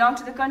belong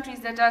to the countries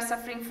that are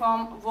suffering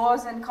from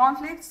wars and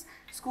conflicts.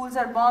 Schools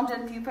are bombed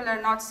and people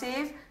are not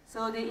safe.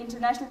 So the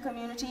international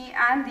community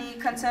and the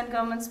concerned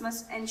governments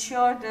must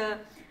ensure the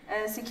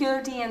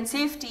security and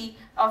safety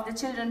of the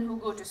children who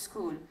go to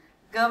school.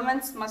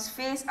 Governments must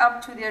face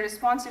up to their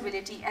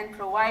responsibility and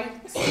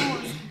provide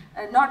schools,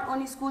 not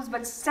only schools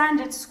but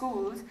standard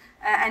schools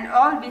and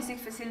all basic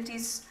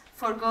facilities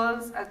for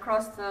girls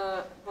across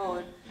the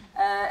board.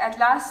 At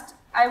last,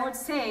 I would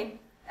say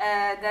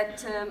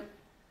that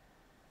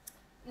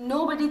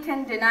nobody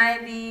can deny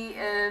the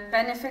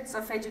benefits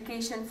of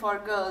education for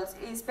girls,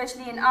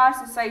 especially in our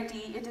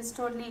society. It is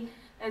totally,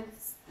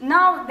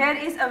 now there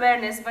is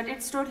awareness, but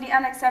it's totally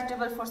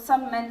unacceptable for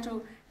some men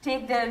to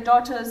take their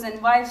daughters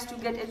and wives to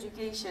get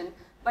education.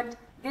 But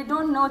they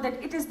don't know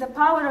that it is the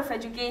power of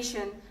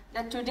education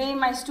that today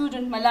my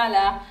student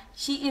Malala,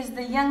 she is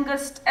the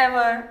youngest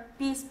ever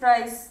Peace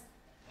Prize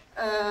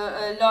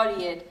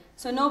laureate.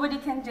 So nobody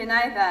can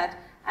deny that.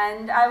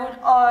 And I would,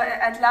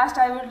 at last,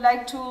 I would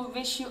like to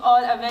wish you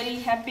all a very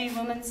happy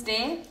Women's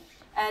Day.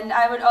 And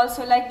I would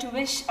also like to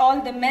wish all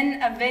the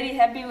men a very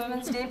happy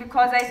Women's Day,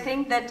 because I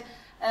think that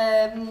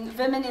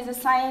women is a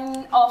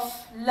sign of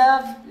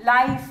love,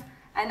 life,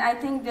 and I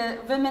think the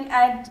women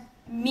add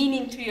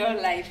meaning to your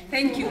life.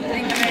 Thank you.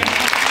 Thank you very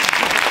much.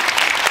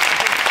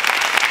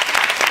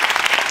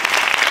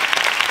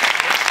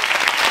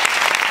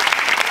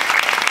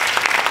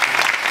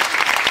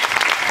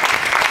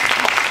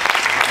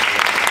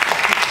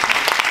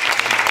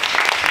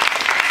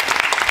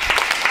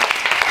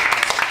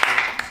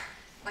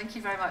 Thank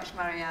you very much,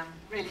 Mariam.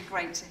 Really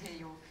great to hear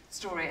your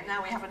story. And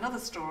now we have another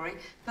story.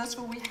 First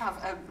of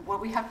all,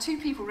 we have two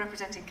people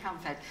representing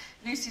Camfed.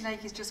 Lucy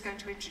Lake is just going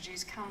to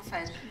introduce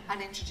Camfed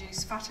and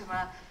introduce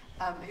Fatima,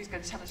 who's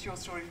going to tell us your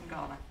story from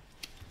Ghana.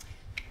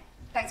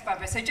 Thanks,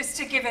 Barbara. So just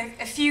to give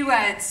a few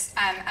words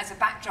as a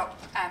backdrop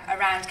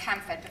around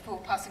Camfed before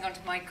passing on to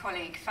my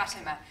colleague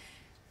Fatima.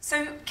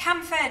 So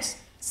Camfed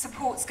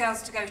supports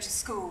girls to go to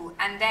school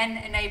and then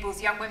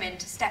enables young women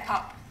to step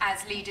up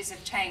as leaders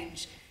of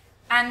change.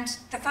 And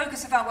the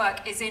focus of our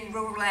work is in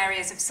rural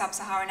areas of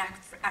sub-Saharan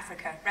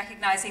Africa,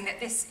 recognising that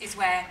this is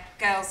where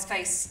girls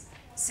face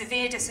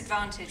severe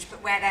disadvantage,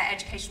 but where their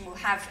education will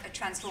have a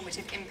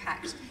transformative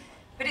impact.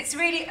 But it's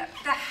really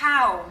the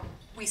how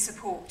we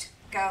support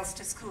girls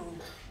to school,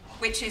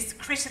 which is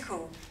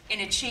critical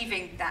in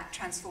achieving that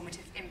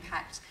transformative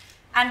impact.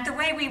 And the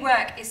way we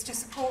work is to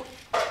support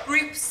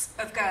groups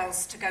of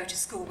girls to go to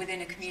school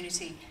within a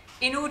community,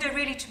 in order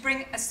really to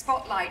bring a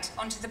spotlight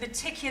onto the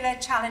particular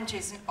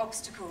challenges and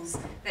obstacles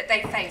that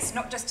they face,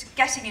 not just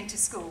getting into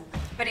school,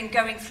 but in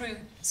going through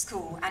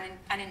school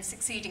and in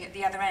succeeding at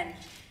the other end.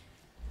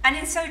 And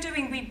in so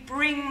doing, we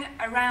bring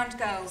around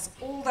girls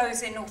all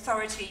those in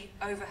authority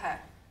over her,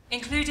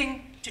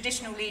 including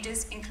traditional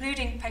leaders,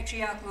 including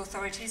patriarchal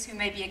authorities who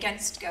may be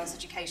against girls'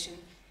 education,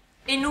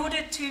 in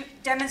order to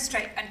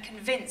demonstrate and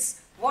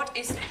convince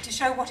to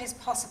show what is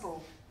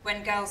possible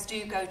when girls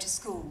do go to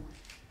school.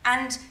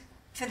 And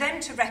for them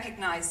to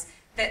recognise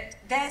that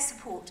their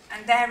support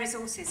and their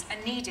resources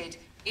are needed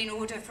in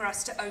order for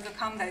us to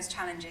overcome those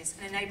challenges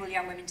and enable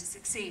young women to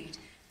succeed.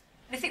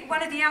 And I think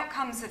one of the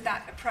outcomes of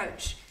that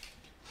approach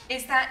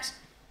is that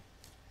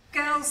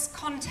girls'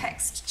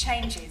 context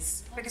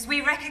changes, because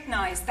we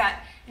recognise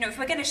that, if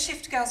we're going to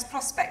shift girls'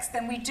 prospects,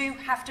 then we do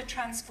have to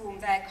transform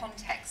their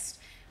context.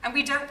 And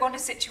we don't want a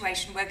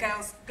situation where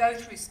girls go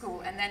through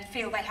school and then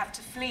feel they have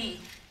to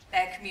flee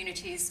their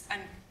communities and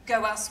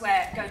go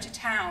elsewhere, go to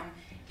town,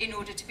 in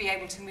order to be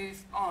able to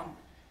move on.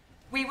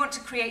 We want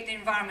to create the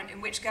environment in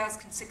which girls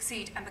can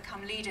succeed and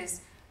become leaders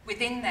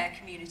within their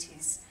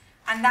communities.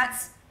 And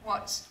that's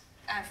what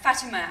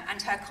Fatima and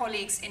her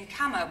colleagues in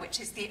CAMA, which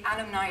is the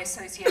Alumnae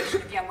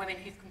Association of Young Women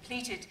who've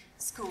completed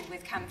school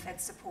with Camfed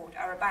support,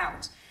 are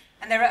about.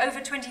 And there are over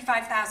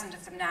 25,000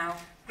 of them now,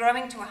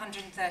 growing to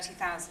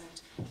 130,000.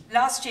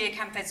 Last year,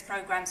 Camfed's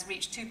programs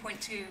reached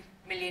 2.2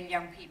 million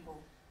young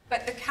people.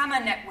 But the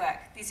CAMA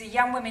network, these are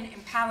young women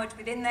empowered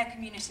within their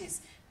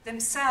communities,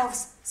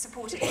 themselves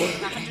supported more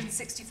than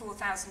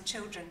 164,000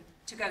 children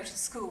to go to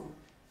school.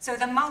 So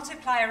the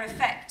multiplier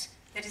effect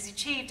that is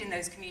achieved in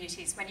those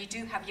communities when you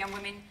do have young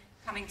women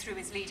coming through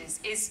as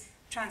leaders is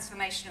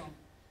transformational.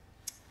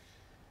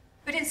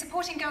 But in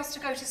supporting girls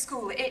to go to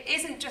school, it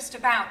isn't just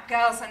about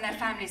girls and their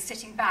families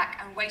sitting back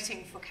and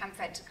waiting for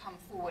Camfed to come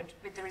forward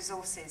with the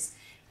resources.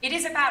 It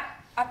is about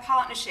a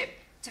partnership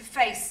to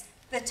face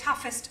the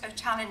toughest of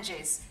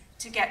challenges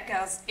to get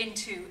girls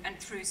into and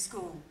through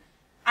school.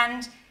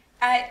 And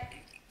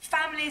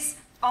families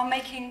are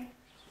making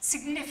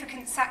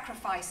significant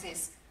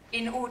sacrifices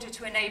in order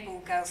to enable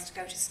girls to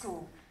go to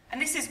school.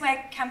 And this is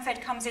where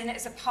Camfed comes in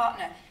as a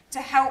partner to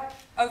help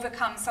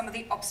overcome some of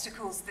the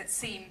obstacles that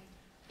seem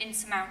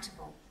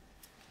insurmountable.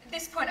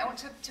 this point, I want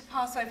to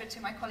pass over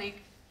to my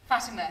colleague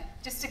Fatima,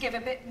 just to give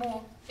a bit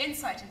more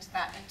insight into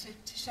that and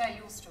to share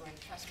your story,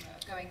 Fatima,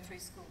 of going through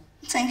school.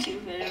 Thank you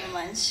very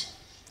much.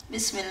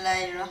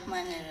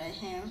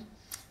 Bismillahirrahmanirrahim.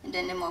 In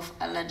the name of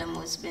Allah, the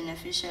most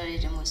beneficiary,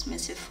 the most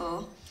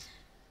merciful,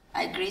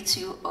 I greet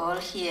you all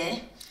here.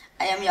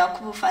 I am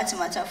Yakubu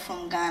Fatimata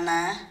from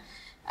Ghana.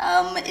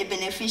 I'm a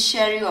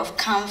beneficiary of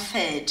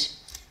Camfed.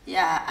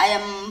 Yeah, I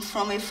am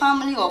from a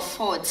family of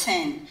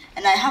 14,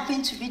 and I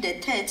happen to be the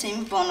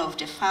 13th born of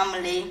the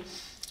family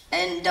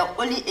and the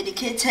only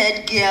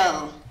educated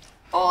girl,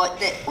 or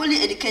the only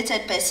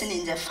educated person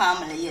in the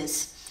family,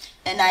 yes.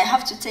 And I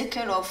have to take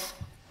care of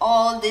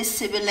all these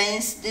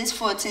siblings, these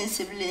 14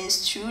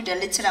 siblings, through the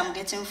little I'm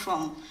getting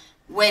from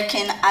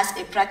working as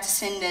a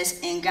practicing nurse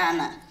in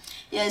Ghana.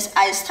 Yes,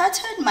 I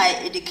started my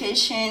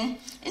education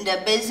in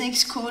the basic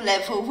school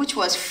level, which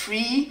was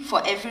free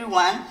for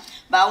everyone.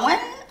 But when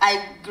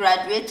I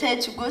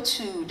graduated to go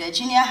to the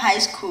junior high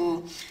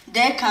school,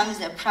 there comes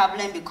the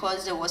problem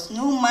because there was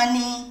no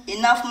money,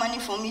 enough money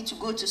for me to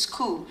go to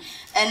school.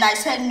 And I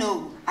said,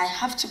 no, I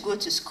have to go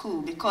to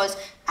school because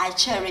I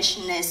cherish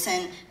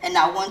nursing and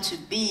I want to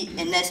be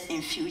a nurse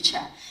in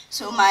future.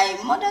 So my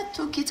mother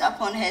took it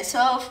upon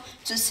herself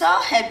to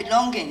sell her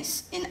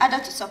belongings in order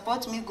to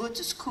support me go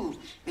to school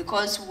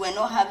because we were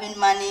not having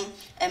money,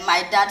 and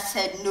my dad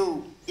said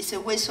no, it's a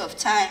waste of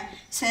time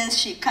since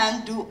she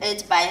can't do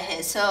it by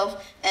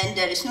herself and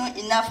there is not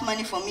enough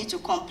money for me to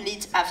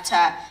complete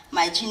after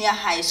my junior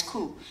high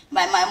school.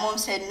 But my mom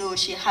said no,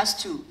 she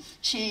has to.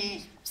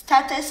 She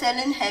started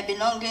selling her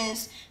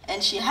belongings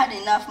and she had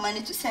enough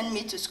money to send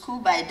me to school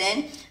by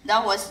then.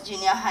 That was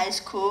junior high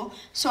school.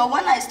 So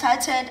when I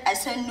started, I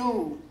said,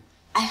 no,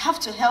 I have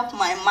to help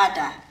my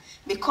mother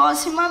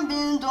because human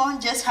beings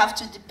don't just have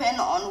to depend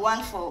on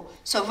one for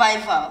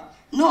survival.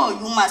 No,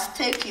 you must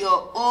take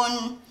your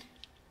own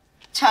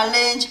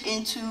challenge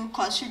into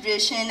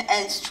consideration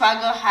and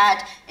struggle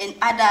hard in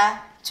order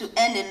to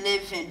earn a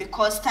living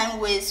because time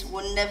waste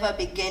will never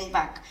be gained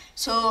back.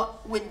 So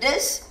with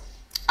this,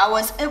 I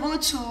was able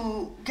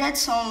to get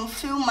some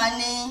few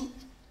money.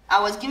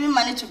 I was given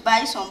money to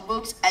buy some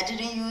books. I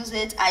didn't use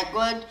it. I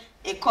got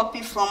a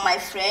copy from my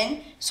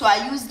friend. So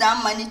I used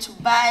that money to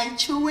buy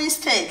chewing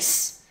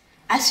sticks.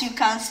 As you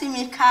can see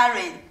me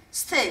carrying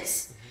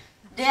sticks.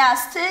 There are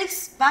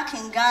sticks back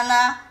in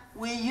Ghana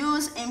we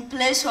use in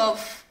place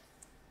of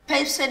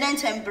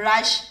Pepsodent and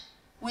brush.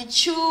 We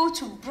chew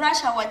to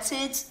brush our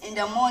teeth in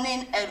the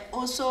morning and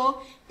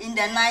also in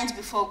the night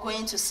before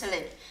going to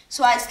sleep.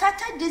 So I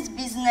started this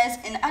business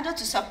in order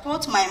to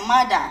support my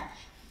mother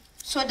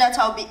so that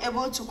I'll be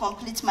able to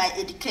complete my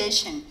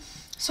education.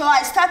 So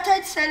I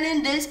started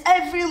selling this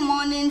every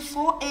morning,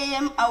 4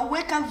 a.m. I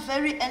wake up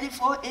very early,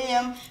 4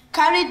 a.m.,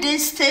 carry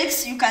these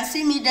sticks. You can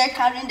see me there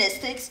carrying the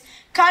sticks.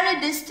 Carry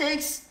these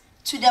sticks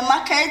to the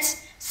market,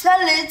 sell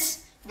it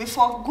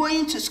before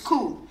going to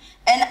school.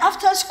 And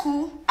after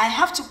school, I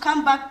have to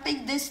come back,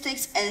 pick these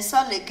sticks and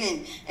sell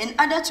again in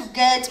order to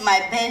get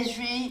my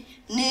bursary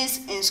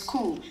needs in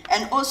school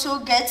and also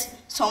get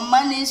some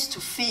monies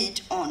to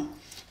feed on.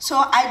 So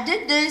I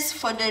did this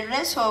for the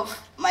rest of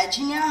my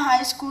junior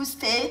high school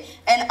stay,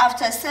 and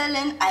after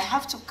selling, I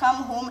have to come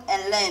home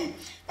and learn.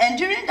 And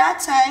during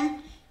that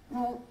time,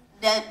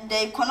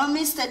 the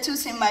economic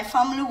status in my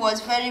family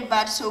was very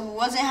bad, so we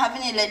wasn't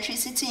having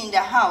electricity in the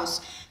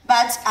house.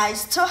 But I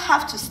still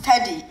have to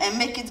study and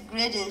make it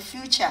great in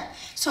future.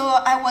 So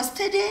I was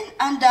studying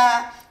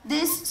under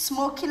this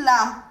smoky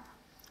lamp,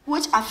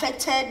 which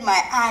affected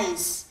my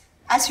eyes.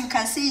 As you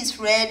can see, it's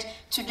red.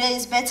 Today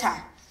is better.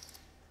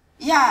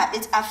 Yeah,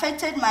 it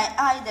affected my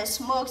eye, the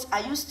smokes.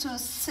 I used to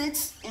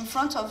sit in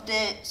front of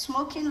the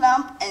smoking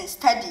lamp and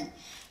study.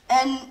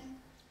 And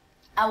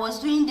I was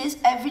doing this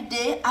every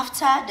day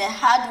after the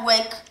hard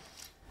work.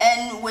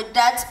 And with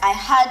that, I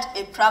had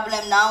a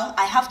problem now.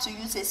 I have to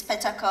use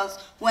spectacles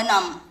when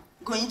I'm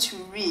going to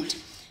read.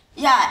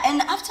 Yeah,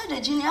 and after the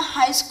junior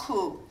high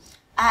school,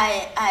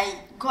 I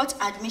got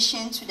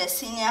admission to the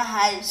senior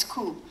high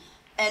school.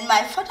 And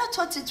my father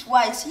thought it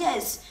wise.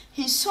 Yes,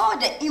 he saw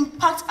the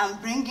impact I'm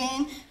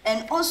bringing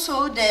and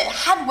also the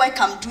hard work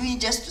I'm doing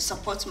just to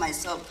support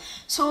myself.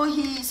 So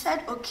he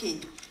said, okay,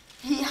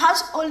 he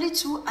has only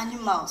 2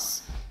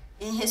 animals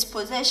in his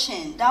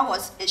possession. That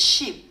was a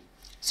sheep.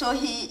 So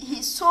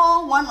he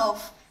sold one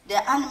of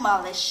the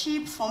animal, a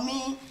sheep, for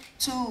me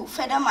to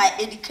further my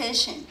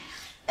education.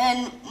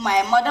 And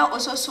my mother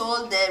also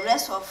sold the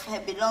rest of her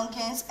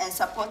belongings and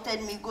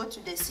supported me go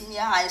to the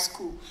senior high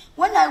school.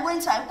 When I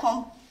went, I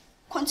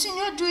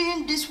continued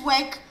doing this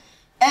work,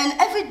 and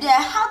every day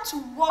I had to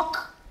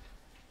walk.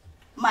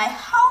 My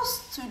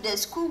house to the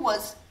school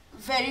was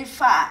very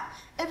far.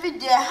 Every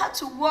day I had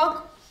to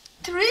walk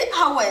 3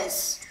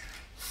 hours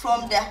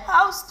from the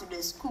house to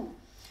the school.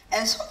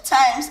 And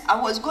sometimes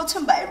I was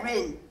gotten by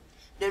rain.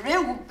 The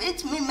rain would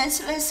beat me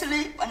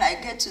mercilessly when I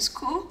get to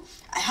school.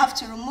 I have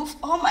to remove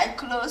all my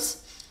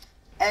clothes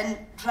and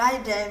dry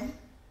them,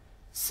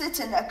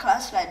 sit in the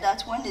class like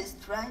that. When it's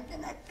dry,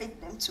 then I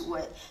pick them to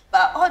wear.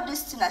 But all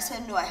this thing, I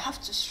said, no, I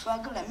have to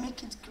struggle and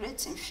make it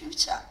great in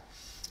future.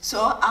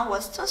 So I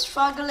was still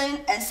struggling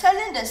and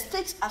selling the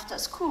sticks after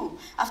school.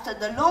 After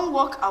the long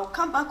walk, I would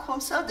come back home,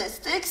 sell the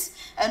sticks,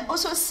 and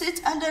also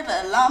sit under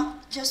the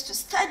lamp just to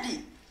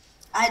study.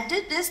 I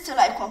did this till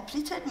I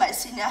completed my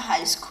senior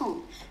high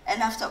school.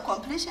 And after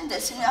completing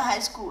the senior high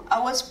school, I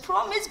was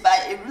promised by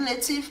a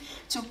relative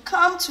to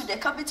come to the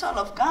capital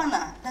of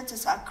Ghana, that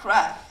is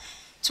Accra,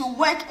 to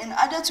work in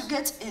order to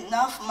get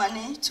enough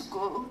money to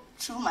go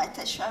through my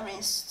tertiary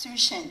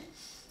institution.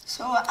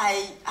 So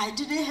I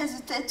didn't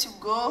hesitate to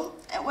go,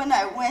 and when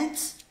I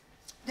went,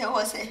 there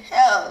was a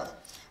hell.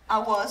 I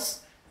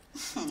was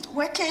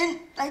working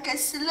like a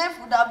slave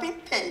would have been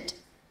paid.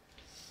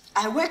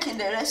 I work in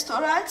the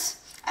restaurant.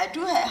 I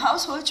do her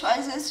household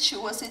choices. She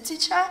was a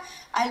teacher.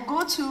 I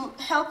go to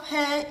help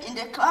her in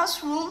the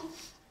classroom.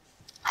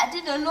 I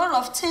did a lot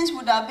of things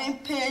would have been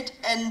paid,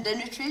 and the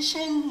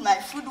nutrition, my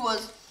food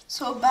was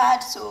so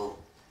bad, so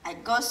I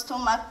got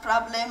stomach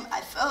problem.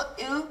 I fell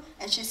ill,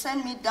 and she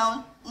sent me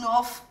down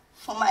north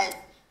for my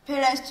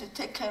parents to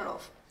take care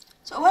of.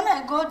 So when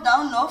I go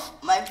down north,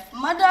 my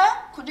mother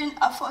couldn't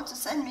afford to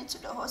send me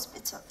to the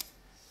hospital,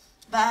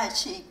 but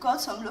she got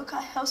some local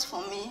herbs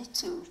for me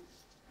to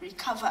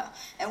recover.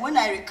 And when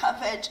I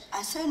recovered,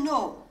 I said,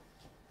 no,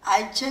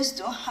 I just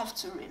don't have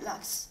to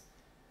relax.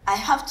 I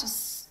have to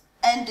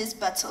end this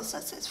battle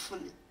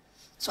successfully.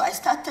 So I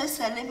started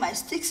selling my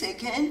sticks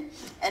again,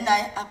 and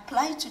I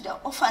applied to the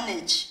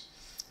orphanage.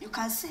 You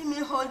can see me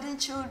holding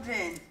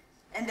children,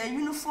 and the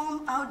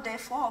uniform out there,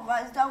 4 of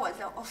us, that was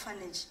the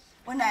orphanage.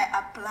 When I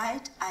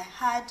applied, I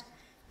had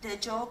the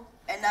job,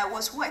 and I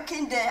was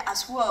working there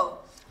as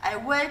well. I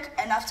work,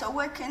 and after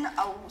working,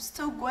 I would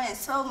still go and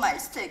sell my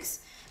sticks.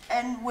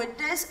 And with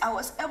this, I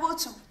was able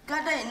to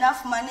gather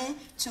enough money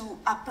to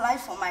apply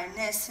for my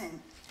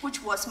nursing,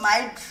 which was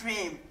my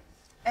dream.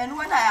 And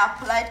when I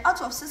applied,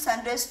 out of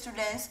 600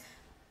 students,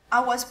 I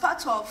was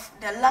part of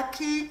the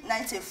lucky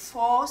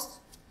 94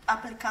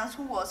 applicants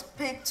who was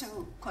picked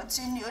to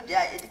continue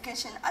their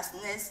education as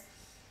nurse.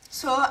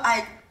 So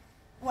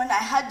when I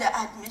had the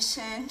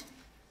admission,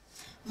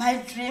 my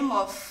dream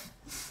of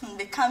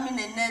becoming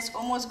a nurse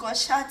almost got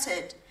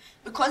shattered,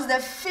 because the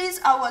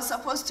fees I was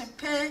supposed to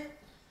pay,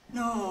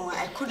 no,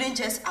 I couldn't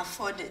just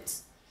afford it.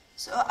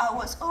 So I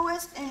was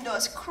always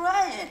indoors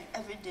crying,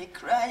 every day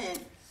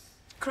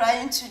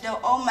crying to the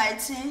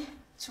Almighty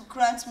to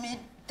grant me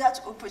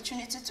that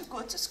opportunity to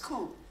go to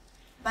school.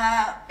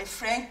 But a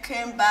friend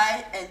came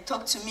by and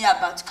talked to me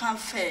about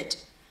Camfed,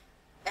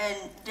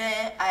 and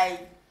there I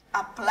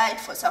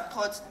applied for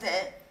support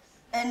there,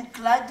 and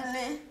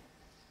gladly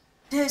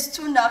they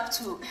stood up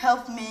to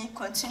help me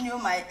continue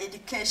my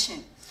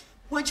education,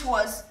 which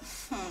was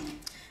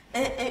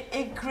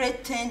a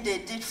great thing they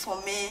did for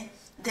me.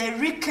 They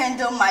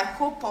rekindled my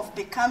hope of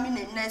becoming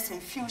a nurse in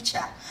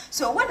future.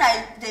 So when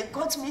they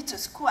got me to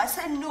school, I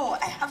said, no,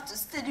 I have to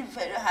study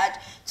very hard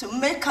to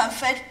make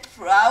Camfed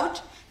proud,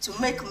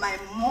 to make my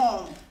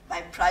mom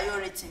my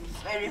priority,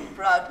 very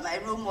proud, my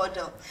role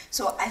model.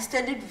 So I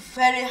studied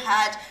very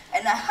hard,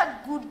 and I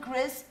had good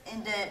grades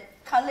in the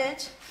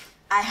college.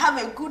 I have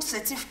a good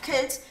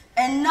certificate,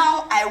 and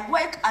now I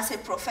work as a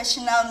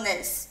professional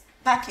nurse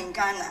back in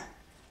Ghana.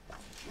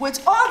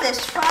 With all the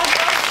struggles,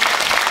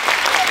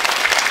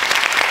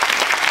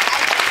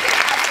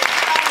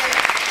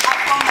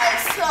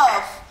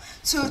 myself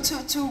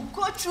to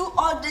go through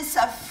all this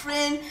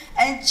suffering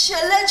and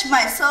challenge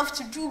myself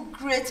to do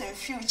great in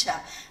future.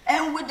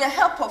 And with the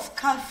help of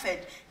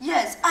Camfed,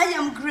 yes, I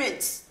am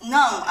great.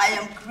 Now I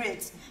am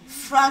great.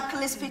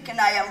 Frankly speaking,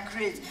 I am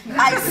great.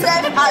 I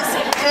serve as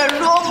a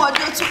role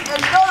model to a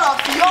lot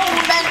of young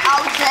women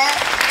out there,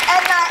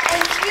 and I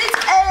entreat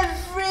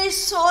every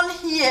soul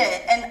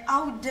here and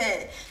out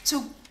there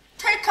to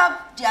take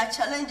up their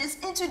challenges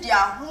into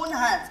their own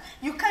hands.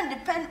 You can't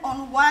depend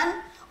on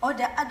one or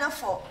the other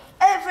for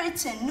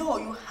everything. No,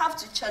 you have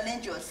to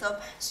challenge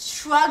yourself,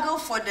 struggle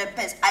for the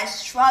best. I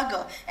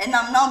struggle, and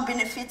I'm now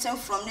benefiting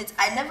from it.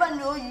 I never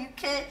know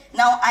UK,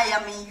 now I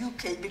am in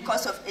UK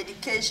because of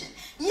education.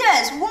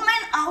 Yes, women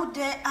out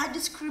there are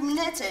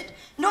discriminated,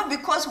 not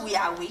because we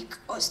are weak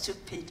or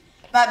stupid,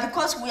 but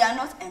because we are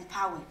not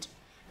empowered.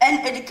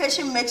 And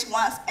education makes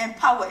one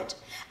empowered.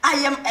 I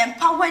am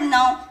empowered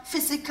now,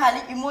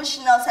 physically,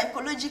 emotionally,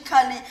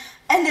 psychologically,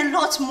 and a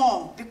lot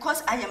more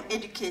because I am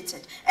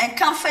educated. And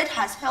Camfed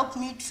has helped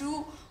me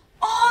through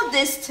all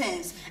these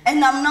things,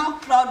 and I'm now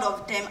proud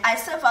of them. I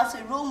serve as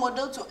a role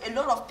model to a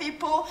lot of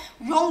people.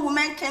 Young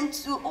women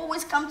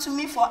always come to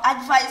me for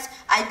advice.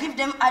 I give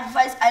them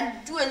advice. I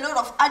do a lot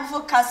of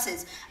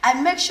advocacies.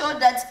 I make sure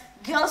that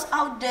girls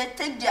out there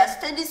take their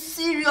studies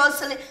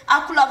seriously.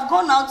 I could have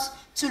gone out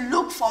to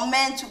look for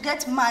men to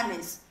get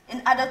monies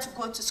in order to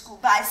go to school,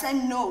 but I said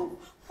no.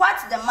 What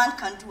the man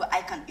can do,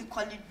 I can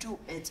equally do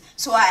it.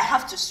 So I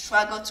have to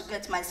struggle to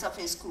get myself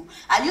in school.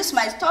 I use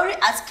my story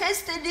as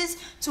case studies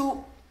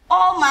to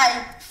all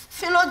my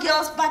fellow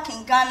girls back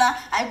in Ghana.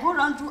 I go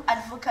around do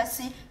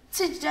advocacy,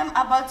 teach them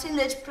about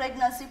teenage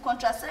pregnancy,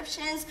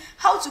 contraceptions,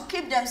 how to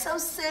keep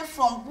themselves safe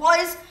from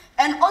boys.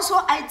 And also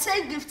I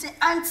take Gifty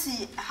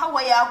Auntie Fatima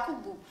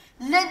Yakubu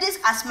ladies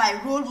as my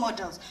role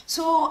models.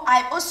 So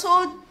I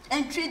also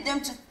entreat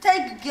them to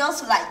take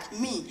girls like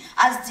me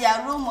as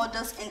their role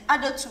models in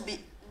order to be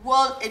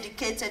well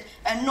educated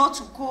and not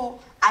to go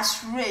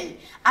astray.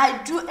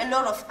 I do a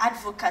lot of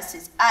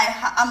advocacies.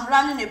 I'm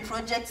running a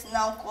project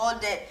now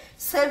called the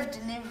Safe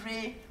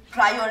Delivery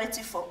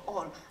Priority for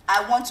All.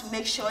 I want to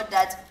make sure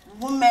that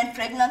women,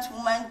 pregnant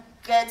women,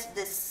 get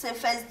the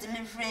safest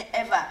delivery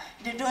ever.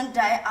 They don't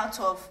die out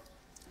of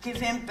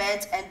giving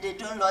birth and they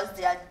don't lose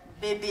their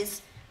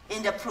babies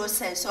in the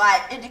process. So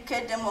I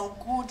educate them on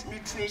good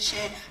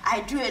nutrition.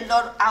 I do a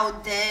lot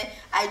out there.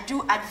 I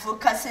do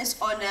advocacies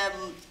on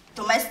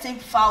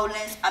domestic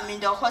violence. I'm in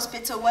the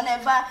hospital.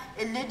 Whenever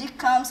a lady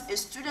comes, a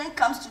student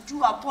comes to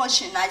do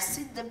abortion, I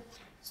sit the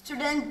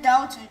student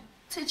down to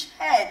teach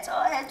her,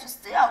 tell her to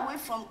stay away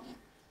from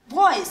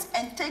boys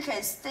and take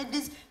her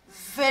studies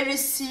very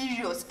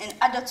serious in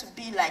order to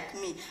be like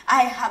me.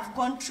 I have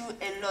gone through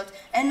a lot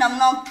and I'm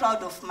now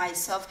proud of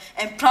myself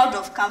and proud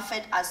of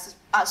Camfed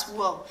as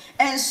well.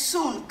 And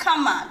soon,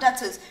 CAMA,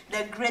 that is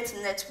the great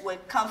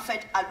network,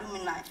 Camfed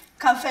Alumni,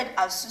 Camfed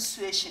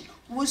Association,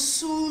 will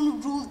soon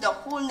rule the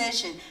whole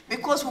nation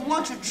because we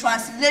want to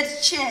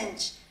translate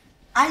change.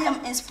 I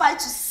am inspired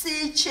to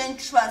see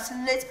change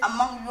translate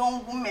among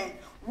young women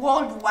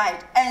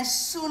worldwide, and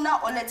sooner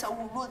or later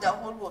we'll rule the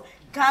whole world.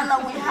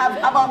 Ghana, we have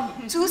about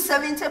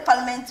 270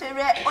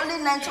 parliamentarians,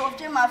 only 90 of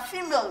them are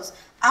females.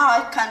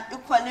 I can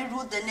equally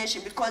rule the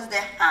nation because the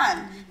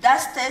hand that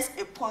stirs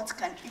a pot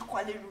can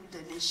equally rule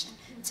the nation.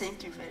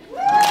 Thank you very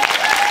much.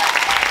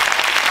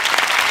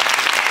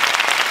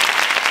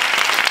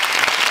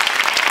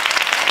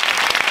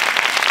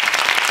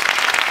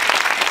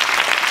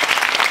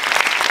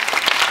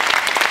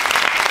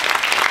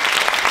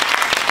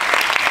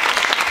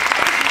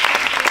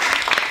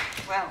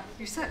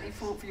 You certainly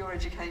fought for your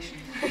education.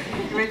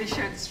 You really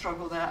showed the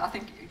struggle there. I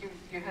think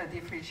you heard the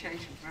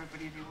appreciation from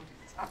everybody in the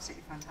audience.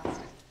 Absolutely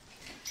fantastic.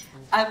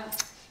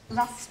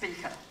 Last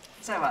speaker,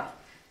 Zoah,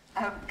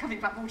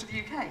 coming back more to the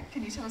UK.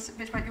 Can you tell us a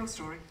bit about your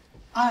story?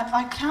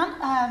 I can.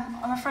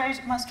 I'm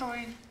afraid my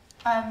story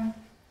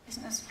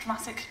isn't as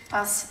dramatic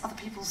as other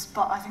people's,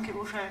 but I think it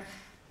will show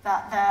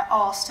that there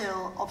are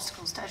still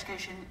obstacles to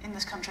education in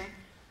this country.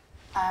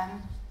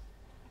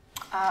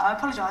 I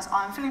apologise,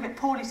 I'm feeling a bit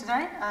poorly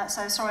today,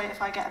 so sorry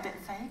if I get a bit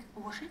vague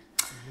or washy.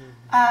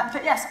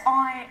 But yes,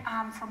 I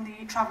am from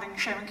the travelling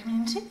showman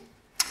community,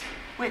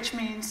 which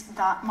means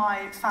that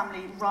my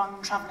family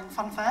run travelling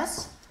fun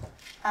fairs.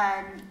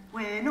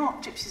 We're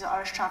not gypsies or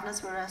Irish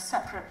travellers, we're a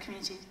separate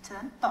community to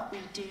them, but we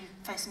do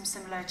face some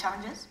similar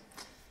challenges.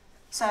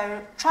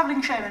 So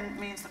travelling showman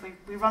means that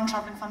we run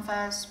travelling fun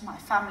fairs. My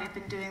family have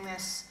been doing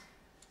this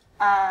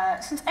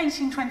since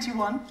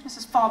 1821, just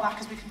as far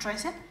back as we can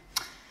trace it.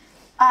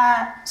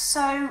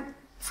 So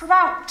for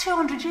about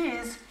 200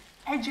 years,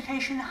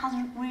 education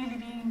hasn't really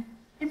been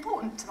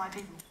important to my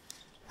people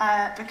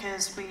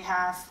because we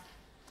have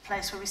a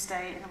place where we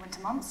stay in the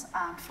winter months,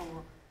 and for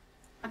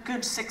a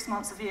good 6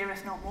 months of the year,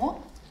 if not more,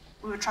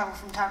 we would travel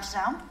from town to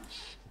town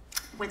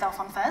with our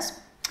fun fairs.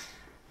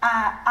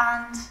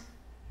 And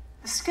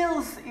the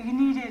skills that you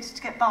needed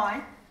to get by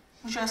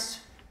were just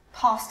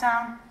passed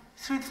down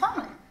through the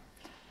family,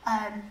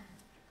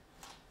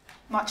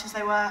 much as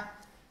they were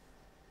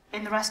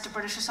in the rest of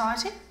British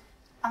society,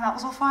 and that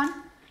was all fine.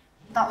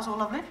 That was all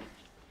lovely.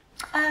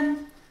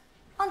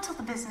 Until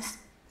the business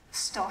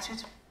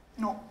started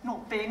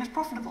not being as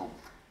profitable.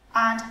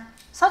 And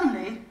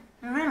suddenly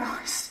we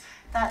realised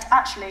that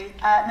actually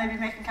maybe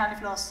making candy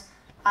floss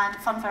and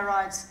funfair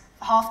rides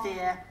for half the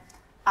year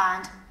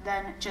and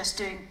then just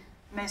doing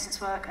maintenance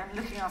work and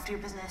looking after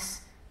your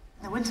business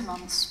in the winter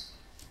months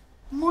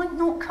might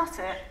not cut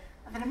it,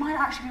 and that it might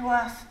actually be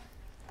worth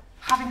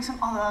having some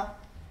other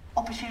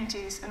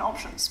opportunities and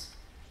options.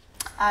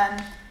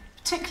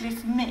 Particularly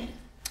for me,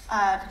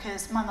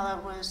 because my mother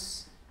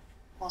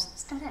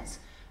still is,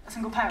 a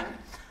single parent.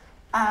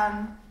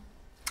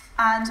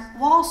 And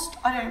whilst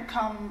I don't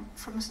come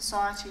from a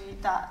society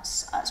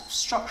that's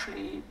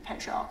structurally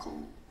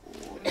patriarchal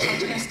or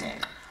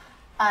misogynistic,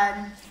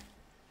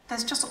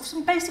 there's just sort of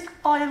some basic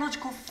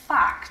biological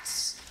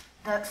facts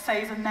that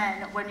favour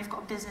men when you've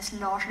got a business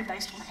largely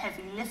based on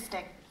heavy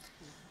lifting.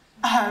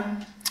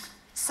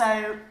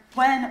 So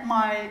when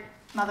my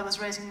mother was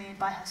raising me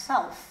by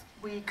herself,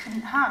 we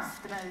couldn't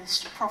have the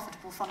most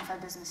profitable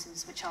funfair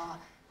businesses, which are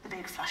the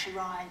big flashy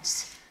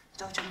rides,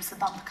 the dodgems, the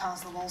bumper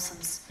cars, the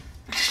waltzers,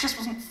 because she just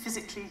wasn't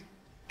physically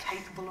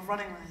capable of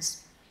running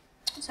those.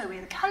 So we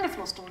had a candy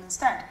floss stall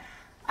instead,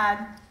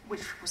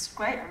 which was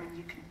great. I mean,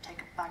 you can take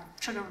a bag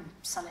of sugar and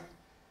sell it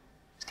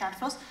as candy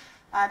floss.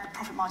 The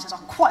profit margins are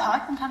quite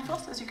high on candy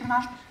floss, as you can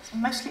imagine. It's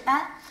mostly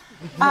air.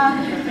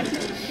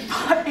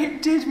 But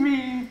it did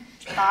mean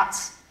that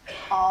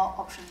our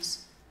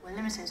options were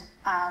limited,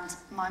 and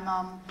my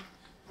mum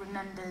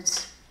remembered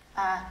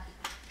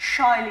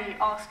shyly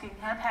asking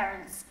her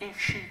parents if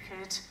she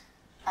could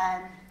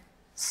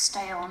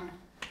stay on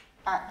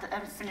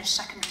and finish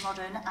secondary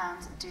modern and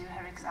do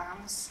her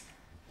exams,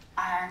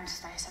 and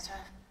they said to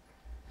her,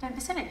 "Don't be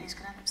silly, who's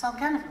going to sell the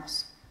candy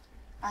floss?"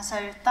 And so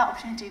that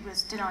opportunity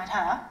was denied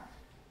her.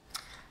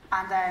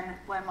 And then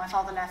when my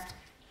father left,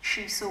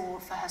 she saw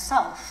for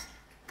herself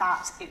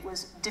that it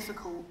was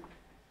difficult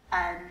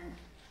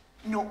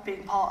not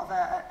being part of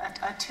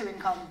a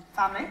two-income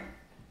family.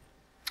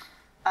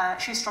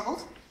 She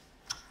struggled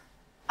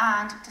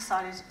and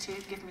decided to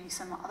give me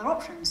some other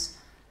options,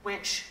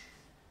 which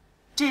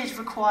did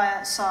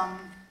require some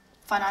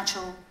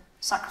financial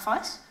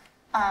sacrifice.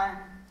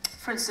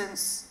 For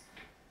instance,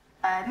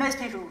 most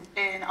people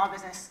in our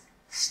business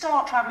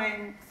start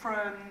travelling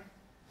from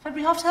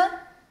February half term,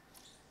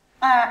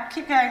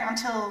 keep going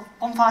until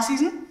bonfire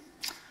season,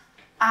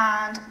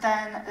 and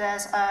then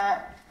there's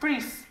a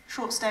brief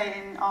short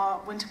stay in our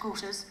winter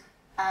quarters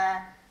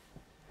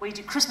where you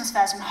do Christmas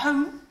fairs from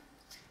home,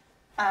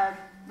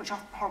 which are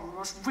horrible. It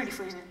was really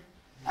freezing.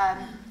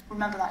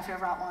 Remember that if you're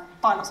ever out wine.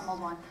 Buy lots of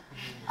mulled wine.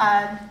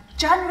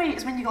 January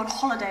is when you go on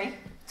holiday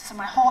to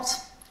somewhere hot,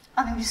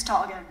 and then you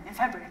start again in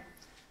February.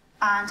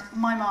 And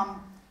my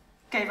mum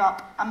gave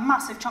up a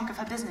massive chunk of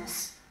her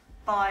business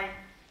by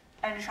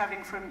only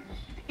travelling from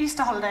the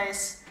Easter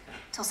holidays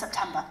till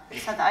September. She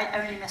said that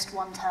I only missed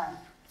one term.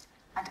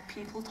 And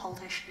people told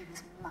her she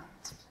was mad.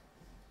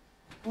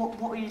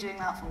 What are you doing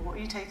that for? What are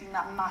you taking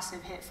that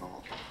massive hit for?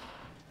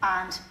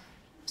 And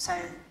so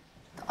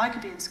that I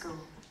could be in school,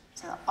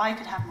 so that I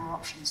could have more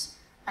options.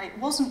 And it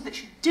wasn't that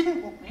she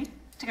didn't want me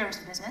to go into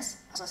the business,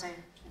 as I say,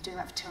 I've been doing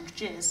that for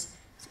 200 years,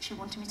 it's that she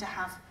wanted me to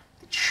have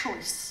the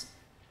choice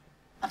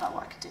about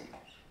what I could do.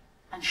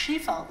 And she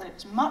felt that it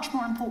was much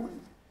more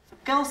important for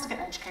girls to get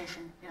an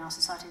education in our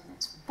society than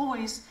it's for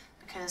boys,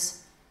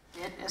 because,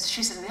 as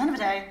she said, at the end of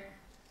the day,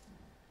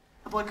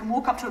 a boy can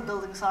walk up to a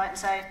building site and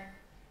say,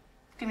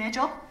 give me a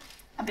job,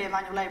 and be a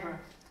manual labourer,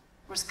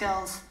 whereas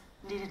girls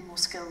needed more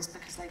skills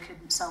because they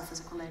couldn't sell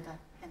physical labour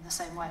in the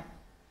same way.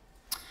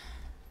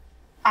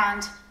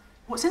 And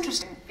what's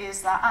interesting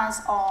is that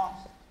as our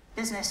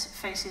business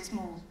faces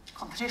more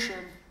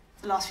competition,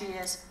 the last few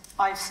years,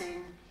 I've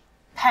seen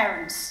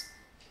parents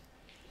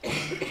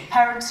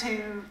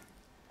who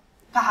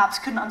perhaps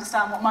couldn't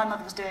understand what my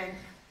mother was doing,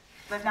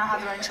 they've now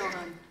had their own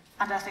children,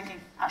 and they're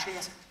thinking, actually,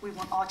 yes, we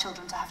want our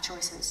children to have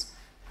choices.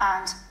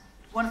 And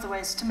one of the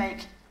ways to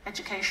make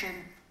education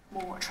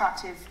more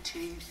attractive to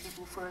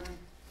people from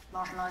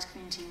marginalised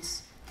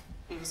communities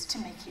is to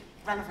make it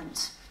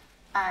relevant.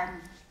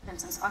 For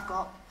instance, I've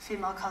got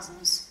female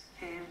cousins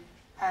who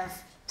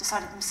have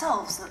decided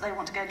themselves that they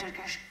want to go into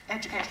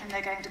education and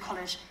they're going to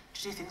college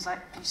to do things like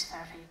beauty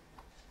therapy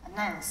and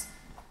nails,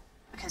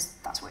 because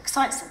that's what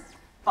excites them.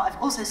 But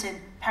I've also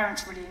seen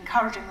parents really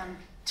encouraging them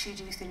to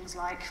do things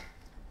like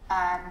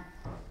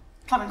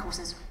plumbing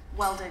courses,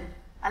 welding,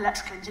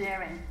 electrical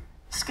engineering,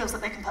 skills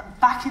that they can put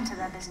back into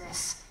their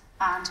business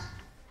and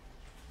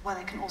where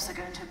they can also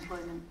go into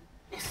employment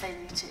if they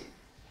need to.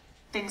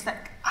 Things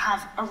that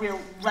have a real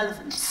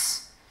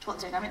relevance to what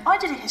they're doing. I mean, I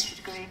did a history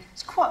degree.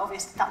 It's quite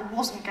obvious that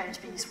wasn't going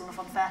to be useful in a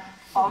fun fair,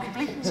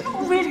 arguably. It's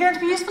not really going to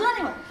be useful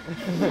anyway.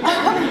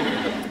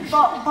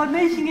 But by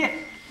making it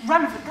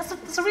relevant,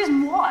 that's a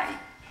reason why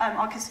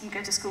our kids didn't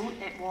go to school.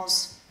 It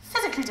was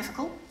physically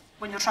difficult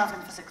when you're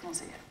travelling for 6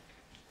 months a year.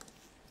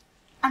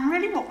 And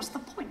really, what was the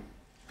point?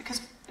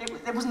 Because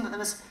it wasn't that there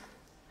was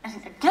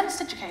anything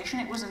against education,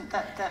 it wasn't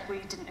that we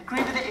didn't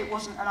agree with it, it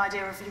wasn't an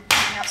idea of you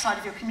being outside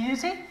of your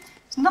community.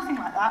 It's nothing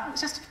like that. It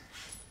was just,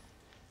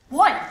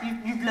 why?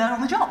 You learn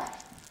on the job.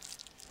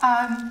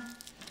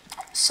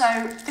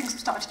 So things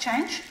started to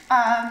change.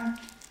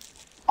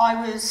 I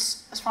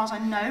was, as far as I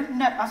know,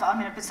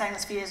 I've been saying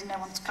this for years and no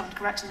one's come and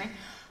corrected me,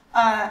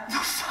 the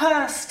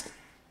first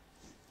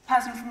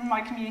person from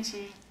my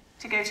community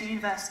to go to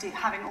university,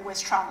 having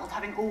always travelled,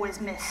 having always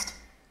missed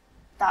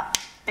that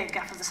big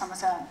gap of the summer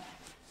term,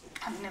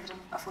 having never done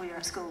a full year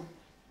at school.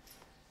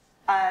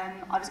 I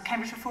was at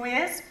Cambridge for 4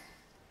 years.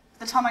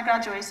 By the time I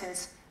graduated,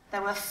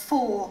 there were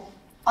 4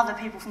 other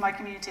people from my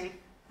community,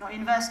 not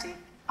university,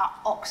 at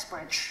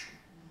Oxbridge.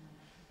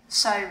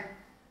 So,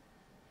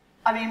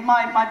 I mean,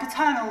 my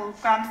paternal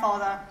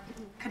grandfather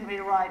couldn't read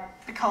or write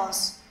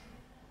because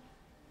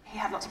he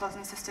had lots of brothers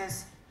and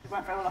sisters who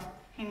weren't very well off.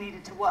 He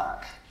needed to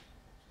work.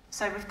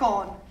 So we've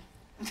gone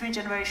in 3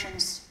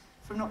 generations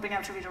from not being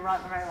able to read or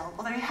write very well,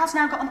 although he has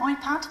now got an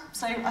iPad,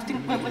 so I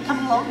think we're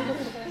coming along,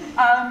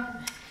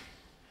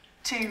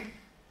 to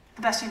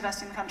the best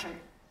university in the country.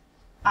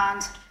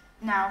 And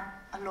now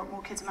a lot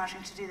more kids are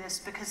managing to do this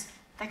because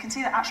they can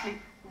see that actually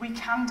we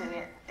can do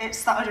it.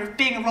 It's that idea of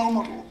being a role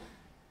model.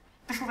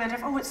 Before we had,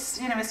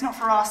 it's not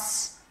for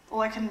us,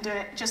 or I can do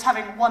it. Just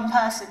having one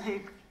person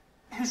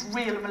who's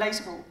real and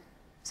relatable,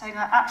 saying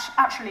that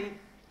actually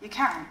you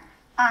can.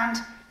 And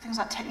things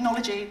like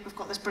technology, we've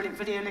got this brilliant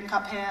video link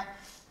up here.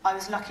 I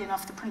was lucky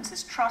enough, the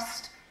Prince's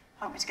Trust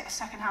helped me to get a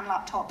second-hand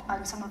laptop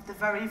and some of the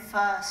very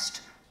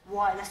first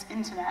wireless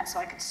internet so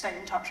I could stay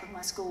in touch with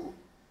my school.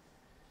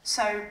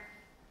 So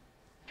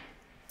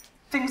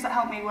things that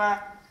helped me were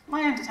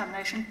my own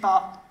determination,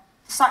 but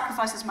the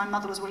sacrifices my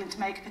mother was willing to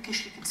make because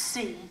she could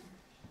see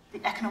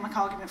the economic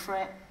argument for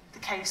it, the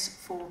case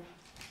for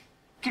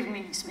giving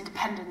me some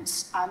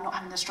independence and not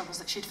having the struggles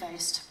that she'd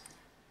faced.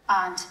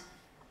 And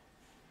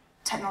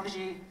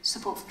technology,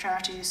 support for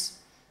charities,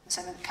 the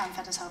same that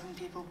Camfed is helping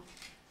people,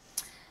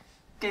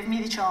 gave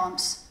me the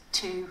chance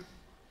to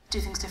do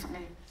things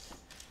differently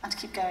and to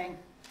keep going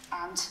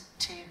and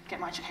to get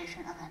my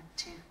education and then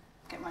to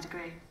get my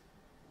degree.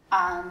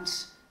 And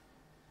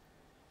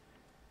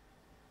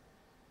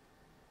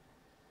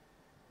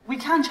we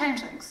can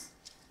change things.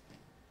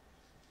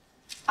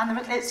 And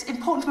it's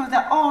important to know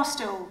there are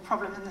still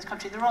problems in this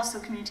country. There are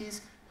still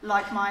communities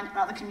like mine and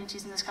other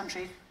communities in this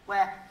country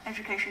where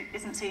education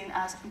isn't seen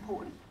as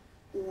important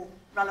or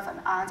relevant.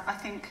 And I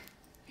think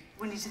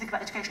we need to think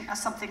about education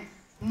as something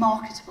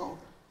marketable.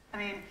 I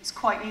mean, it's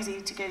quite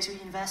easy to go to a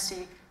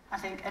university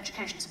and think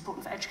education is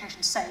important for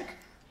education's sake.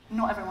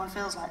 Not everyone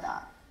feels like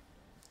that.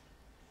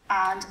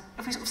 And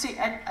if we sort of see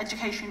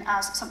education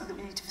as something that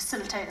we need to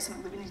facilitate, as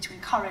something that we need to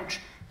encourage,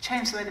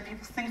 change the way that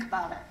people think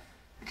about it,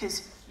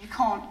 because you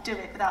can't do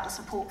it without the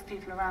support of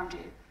people around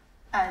you.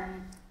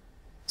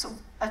 So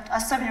a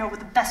 7-year-old with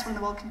the best will in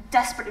the world can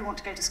desperately want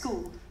to go to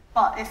school,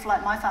 but if,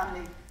 like my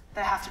family,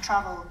 they have to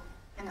travel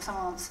in the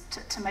summer months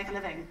to make a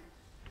living,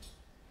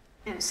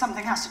 you know,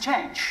 something has to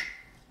change.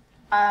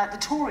 The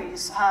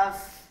Tories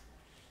have,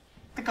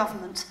 the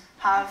government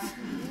have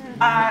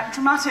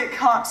dramatic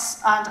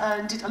cuts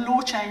and indeed a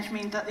law change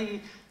mean that the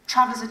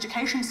Travellers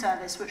Education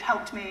Service, which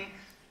helped me,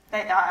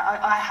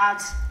 I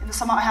had, in the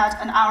summer I had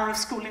an hour of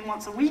schooling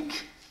once a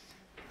week.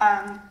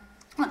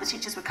 The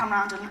teachers would come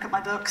around and look at my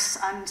books,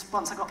 and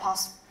once I got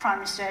past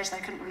primary stage they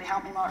couldn't really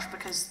help me much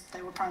because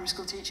they were primary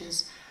school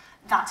teachers.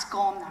 That's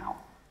gone now.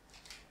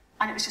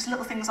 And it was just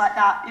little things like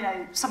that, you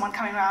know, someone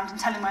coming around and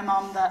telling my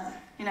mum that,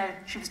 you know,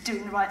 she was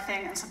doing the right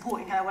thing and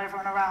supporting her when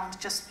everyone around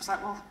just was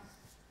like, well.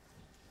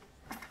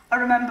 I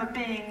remember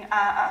being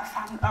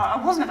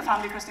I wasn't at the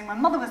family christening, my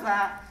mother was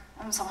there,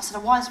 and someone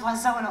said, why is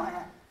Zoah not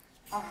here?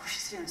 Oh,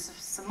 she's, you know,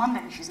 it's a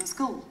Monday, she's in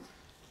school.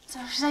 So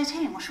she's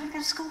 18, what should we go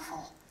to school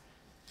for?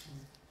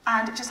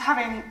 And just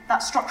having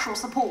that structural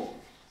support,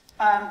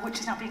 which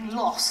is now being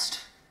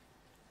lost,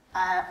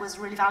 was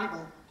really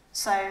valuable.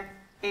 So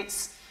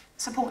it's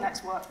support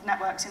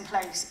networks in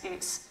place,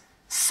 it's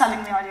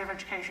selling the idea of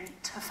education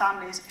to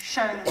families,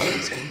 showing them that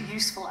it's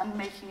useful and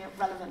making it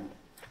relevant.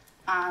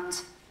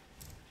 And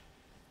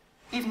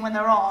even when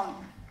there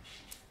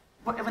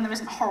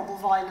isn't horrible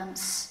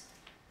violence,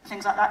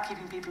 things like that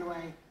keeping people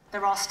away,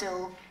 there are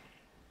still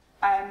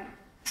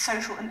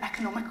social and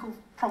economical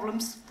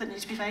problems that need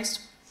to be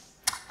faced.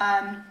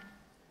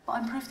 But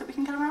I'm proof that we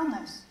can get around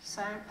those.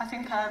 So I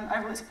think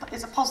overall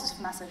it's a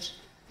positive message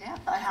that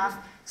I have.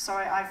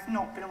 Sorry, I've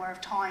not been aware of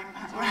time.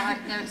 Right,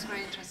 no, it's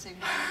very interesting.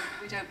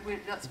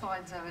 That's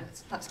fine, Zoe.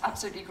 That's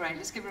absolutely great.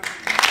 Let's give her a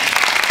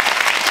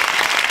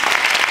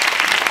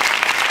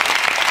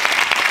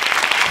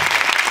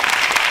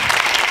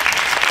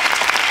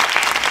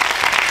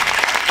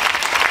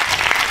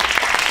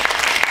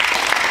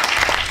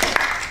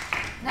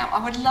I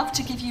would love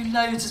to give you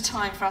loads of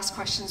time for Ask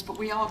Questions, but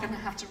we are going to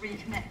have to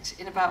reconnect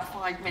in about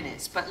 5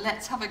 minutes. But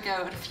let's have a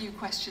go at a few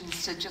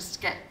questions to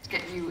just get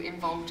you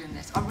involved in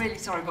this. I'm really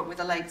sorry, but with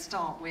a late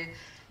start, we're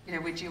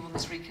due on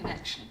this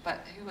reconnection.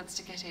 But who wants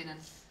to get in and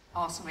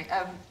ask something?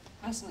 A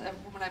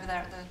woman over there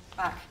at the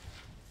back.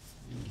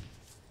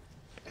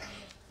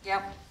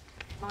 Yep.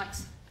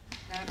 Mike's.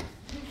 No.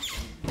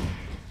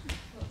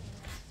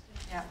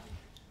 Yeah.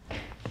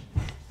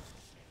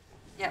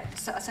 Yeah,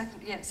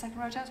 second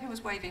row down. Who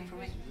was waving for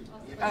me?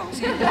 Oh, it was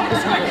you. Sorry.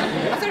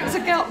 I thought it was a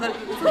girl. It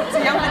was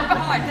a young man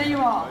behind. There you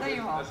are. There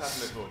you are.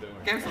 Let's have a look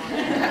forward, Go for it.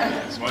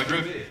 That's why I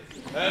drove here.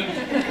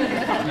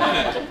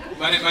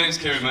 My name's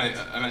Kieran.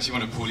 I'm actually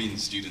one of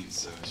Pauline's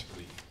students, so I should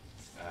probably.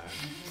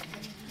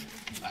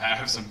 I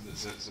have some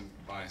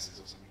biases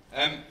or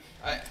something.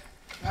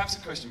 Perhaps a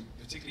question,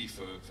 particularly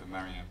for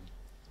Mariam.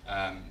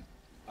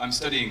 I'm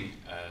studying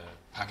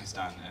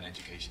Pakistan and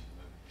education at the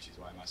moment, which is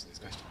why I'm asking this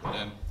question.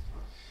 But,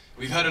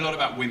 we've heard a lot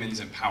about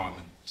women's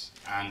empowerment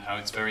and how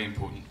it's very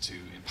important to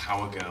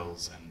empower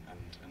girls,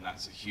 and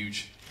that's a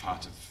huge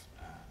part of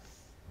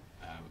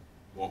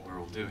what we're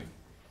all doing.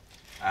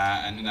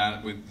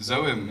 With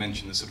Zoah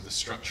mentioned the sort of the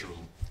structural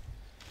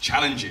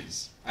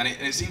challenges, and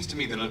it seems to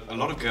me that a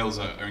lot of girls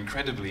are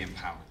incredibly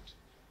empowered.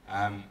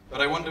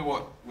 But I wonder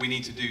what we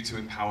need to do to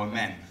empower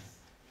men,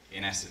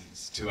 in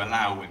essence, to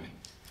allow women.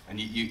 And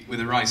you with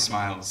a wry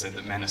smile, said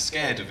that men are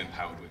scared of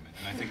empowered women,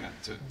 and I think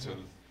that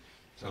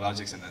to a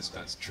large extent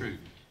that's true.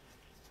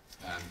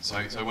 So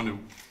I wonder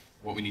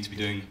what we need to be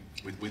doing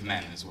with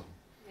men as well.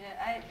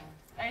 Yeah,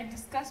 I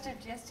discussed it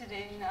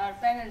yesterday in our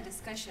panel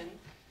discussion,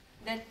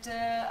 that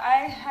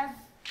I have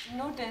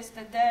noticed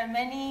that there are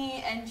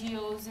many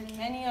NGOs and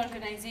many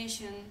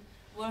organizations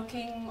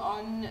working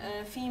on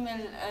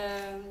female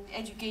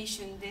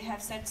education. They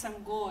have set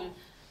some goal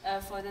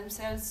for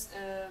themselves.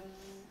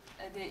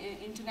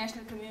 The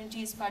international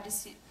community is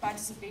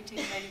participating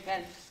very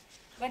well.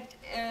 But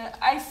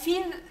I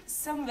feel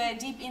somewhere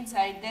deep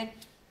inside that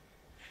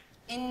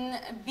in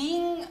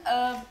being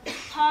a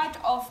part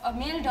of a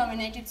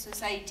male-dominated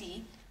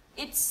society,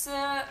 it's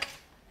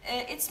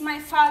my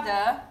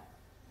father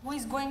who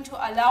is going to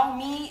allow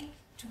me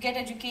to get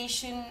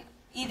education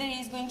either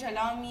he's going to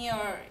allow me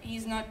or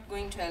he's not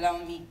going to allow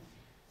me.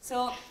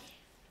 So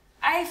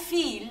I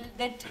feel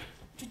that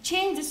to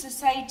change the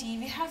society,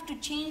 we have to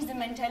change the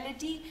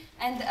mentality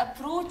and the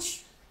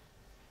approach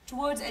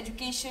towards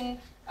education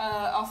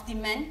of the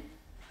men.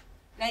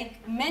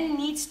 Like, men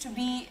needs to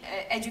be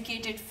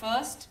educated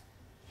first.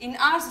 In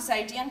our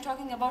society, I'm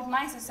talking about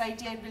my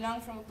society, I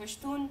belong from a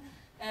Pashtun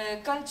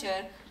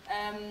culture,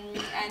 and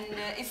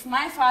if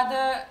my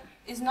father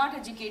is not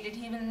educated,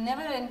 he will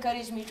never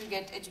encourage me to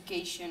get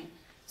education.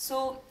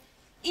 So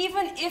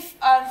even if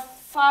our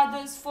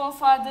fathers,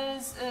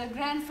 forefathers,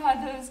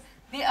 grandfathers,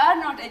 they are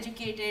not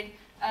educated,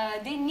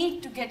 they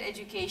need to get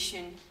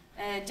education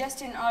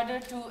just in order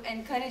to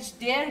encourage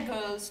their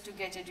girls to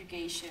get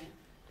education.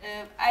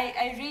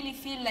 I really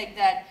feel like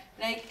that.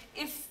 Like,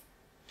 if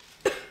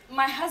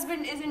my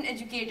husband isn't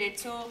educated,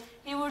 so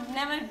he would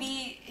never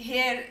be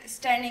here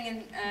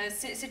standing and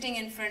sitting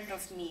in front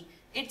of me.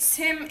 It's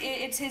him,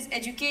 it's his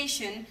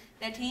education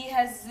that he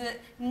has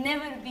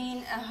never been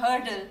a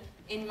hurdle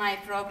in my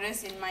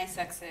progress, in my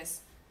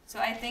success. So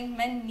I think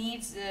men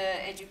needs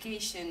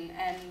education,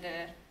 and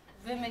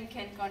women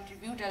can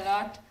contribute a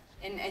lot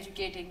in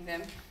educating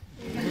them.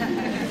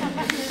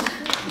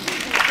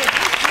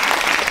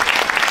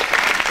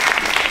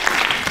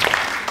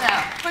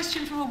 Now,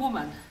 question from a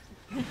woman.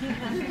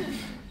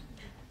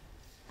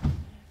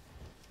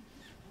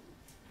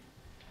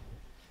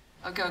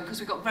 I'll go on because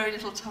we've got very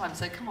little time,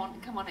 so come on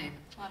in. Climb on in,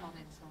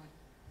 sorry.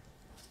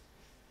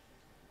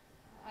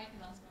 I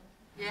can ask one.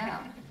 Yeah.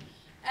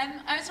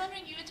 I was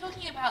wondering, you were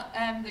talking about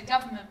the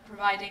government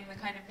providing the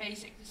kind of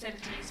basic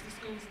facilities for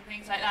schools and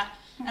things like that,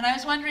 and I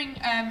was wondering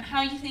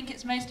how you think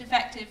it's most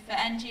effective for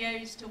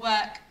NGOs to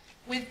work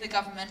with the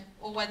government,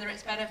 or whether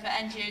it's better for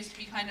NGOs to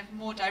be kind of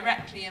more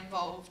directly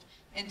involved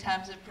in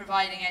terms of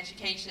providing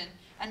education,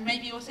 and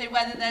maybe also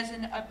whether there's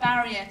a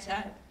barrier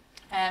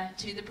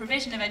to the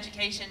provision of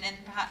education in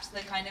perhaps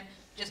the kind of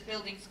just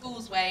building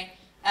schools way,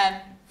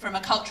 from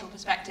a cultural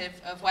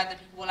perspective of whether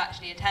people will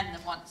actually attend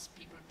them once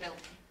people have built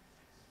them.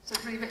 So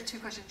really, two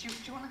questions. Do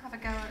you want to have a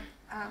go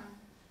at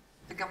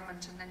the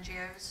government and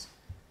NGOs?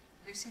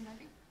 Lucy,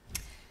 maybe?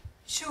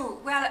 Sure.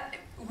 Well,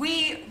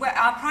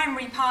 our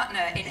primary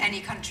partner in any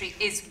country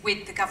is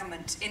with the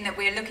government, in that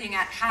we're looking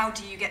at how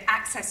do you get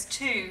access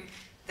to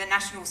the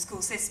national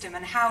school system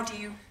and how do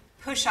you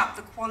push up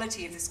the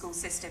quality of the school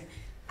system.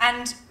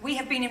 And we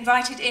have been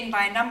invited in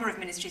by a number of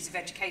ministries of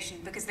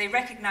education because they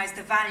recognise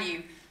the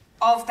value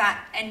of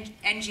that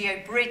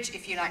NGO bridge,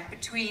 if you like,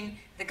 between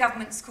the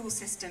government school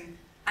system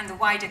and the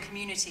wider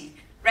community,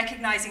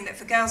 recognising that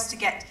for girls to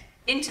get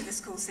into the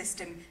school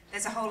system,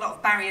 there's a whole lot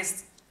of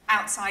barriers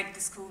outside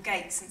the school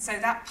gates. And so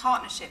that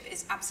partnership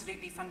is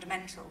absolutely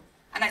fundamental.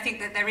 And I think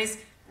that there is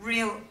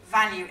real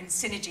value and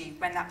synergy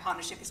when that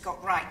partnership is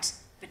got right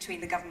between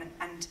the government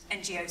and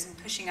NGOs and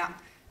pushing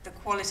up the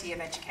quality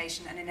of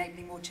education and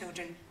enabling more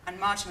children and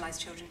marginalised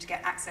children to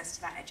get access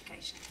to that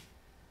education.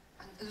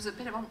 And there was a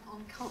bit on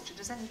culture.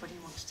 Does anybody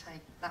want to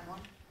take that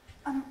one?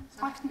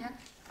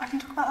 I can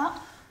talk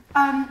about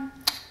that.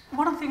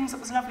 One of the things that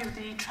was lovely with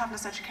the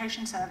Travellers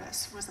Education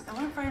Service was that there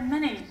weren't very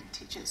many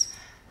teachers,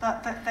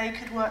 but that they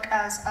could work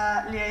as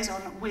a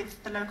liaison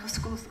with the local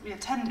schools that we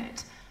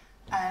attended.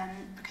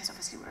 Because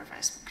obviously we're a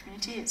very small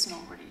community, it's not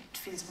really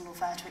feasible or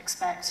fair to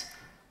expect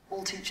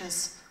all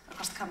teachers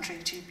across the country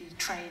to be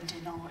trained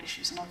in our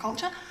issues and our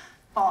culture.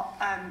 But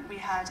we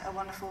had a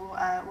wonderful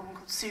woman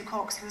called Sue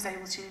Cox who was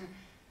able to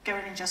go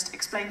in and just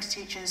explain to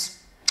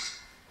teachers,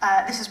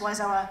 this is why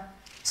Zoah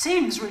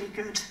seems really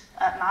good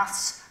at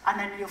maths, and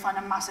then you'll find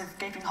a massive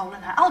gaping hole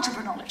in her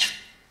algebra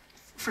knowledge,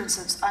 for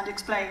instance, and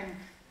explain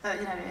that,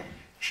 you know,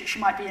 she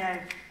might be, you know,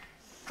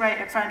 great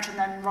at French and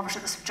then rubbish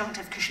at the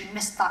subjunctive because she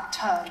missed that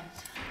term.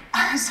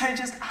 So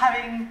just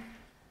having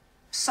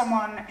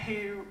someone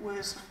who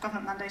was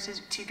government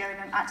mandated to go in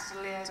and act as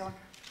a liaison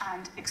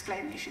and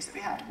explain the issues that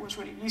we had was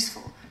really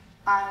useful.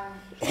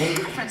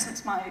 For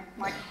instance, my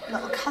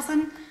little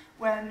cousin,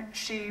 when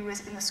she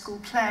was in the school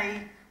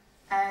play,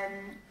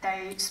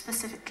 they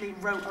specifically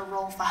wrote a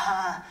role for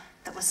her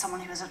that was someone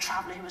who was a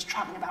traveller, who was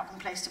travelling about from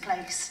place to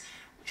place,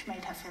 which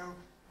made her feel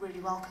really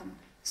welcome.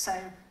 So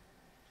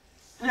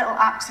little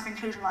acts of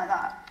inclusion like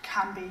that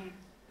can be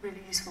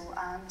really useful,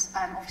 and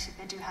obviously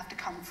they do have to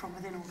come from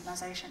within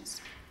organisations.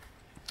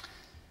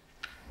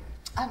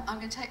 I'm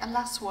going to take a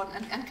last one,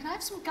 and can I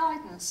have some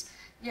guidance?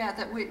 Yeah,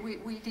 that we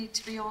need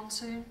to be on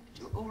to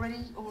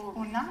already,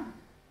 or now?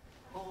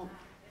 Or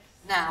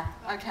now,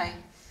 okay.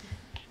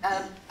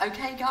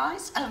 Okay,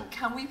 guys,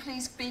 can we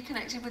please be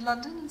connected with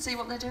London and see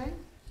what they're doing?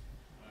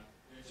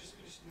 Just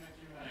finishing their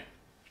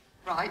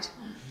Q&A. Right.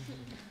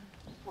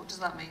 What does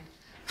that mean?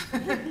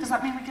 Does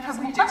that mean we can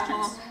have more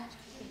questions?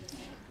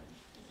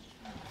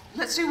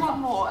 Let's do one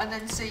more and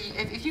then see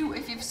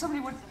if somebody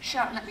would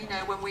shout and let me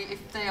know when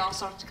if they are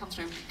starting to come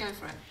through. Go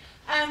for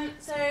it.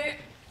 So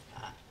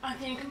I've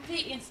been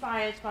completely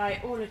inspired by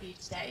all of you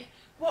today.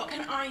 What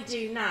can I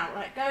do now?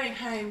 Like, going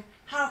home,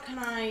 how can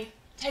I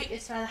take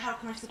this further? How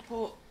can I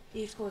support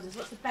these causes?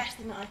 What's the best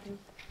thing that I can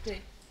do?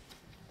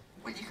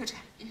 Well, you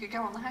could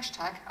go on the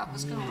hashtag Up a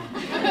School.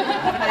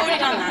 Already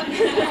done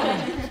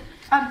that.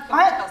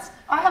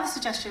 I have a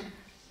suggestion.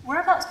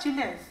 Whereabouts do you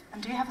live,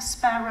 and do you have a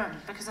spare room?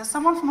 Because as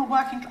someone from a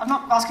working... I'm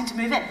not asking to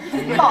move in,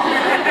 but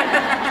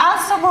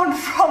as someone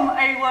from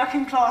a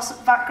working class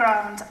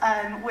background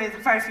with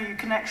very few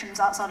connections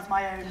outside of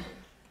my own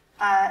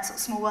sort of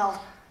small world,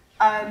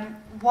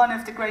 one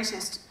of the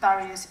greatest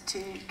barriers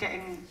to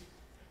getting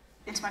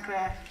into my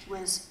career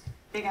was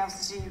being able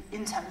to do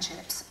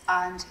internships,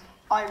 and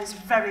I was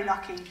very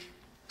lucky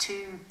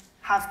to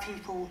have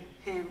people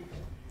who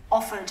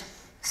offered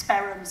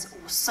spare rooms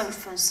or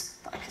sofas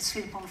that I could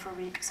sleep on for a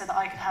week so that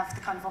I could have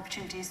the kind of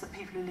opportunities that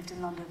people who lived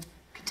in London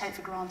could take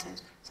for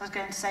granted. So I was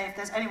going to say, if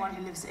there's anyone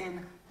who lives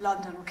in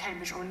London or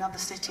Cambridge or another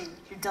city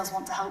who does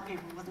want to help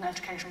people with an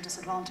educational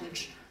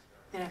disadvantage,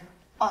 you know,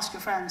 ask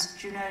your friends,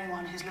 do you know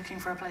anyone who's looking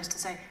for a place to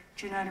stay?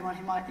 Do you know anyone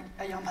who might,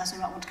 a young person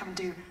who might want to come and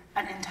do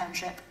an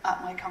internship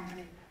at my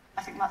company?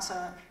 I think that's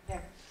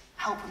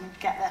help them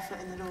get their foot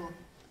in the door.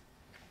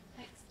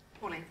 Thanks.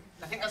 Pauline.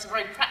 I think that's a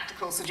very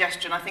practical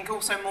suggestion. I think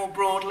also more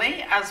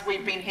broadly, as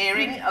we've been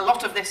hearing, a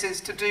lot of this is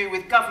to do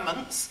with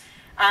governments,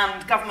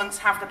 and governments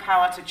have the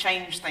power to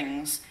change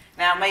things.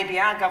 Now, maybe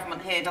our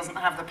government here doesn't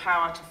have the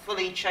power to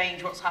fully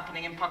change what's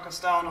happening in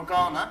Pakistan or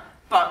Ghana,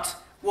 but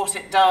what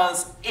it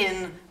does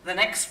in the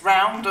next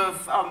round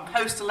of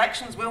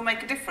post-elections will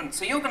make a difference.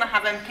 So you're going to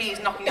have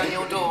MPs knocking on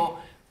your door.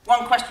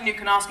 One question you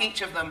can ask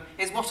each of them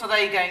is, what are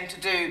they going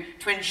to do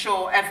to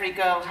ensure every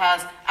girl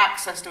has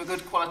access to a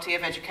good quality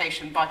of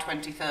education by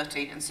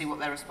 2030, and see what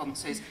their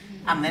response is,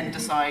 and then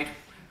decide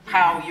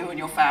how you and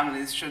your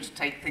families should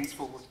take things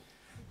forward.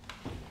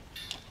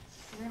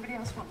 Does anybody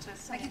else want to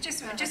say?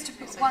 Just to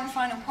put one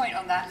final point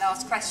on that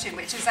last question,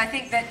 which is, I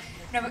think that,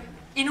 you know,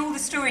 in all the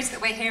stories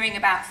that we're hearing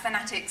about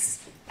fanatics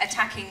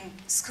attacking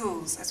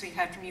schools, as we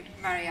heard from you,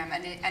 Mariam,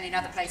 and in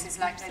other places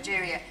like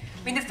Nigeria,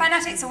 I mean, the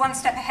fanatics are one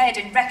step ahead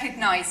in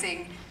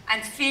recognising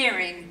and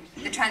fearing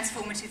the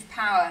transformative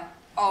power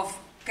of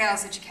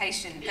girls'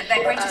 education. That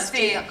their greatest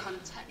fear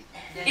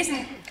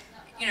isn't,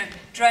 you know,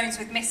 drones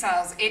with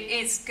missiles. It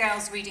is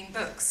girls reading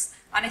books.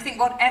 And I think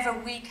whatever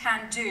we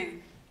can do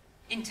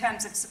in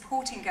terms of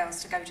supporting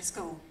girls to go to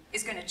school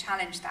is going to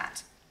challenge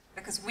that,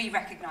 because we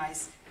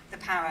recognise the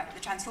power,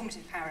 the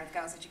transformative power of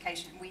girls'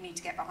 education, and we need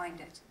to get behind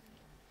it.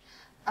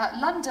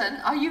 London,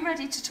 are you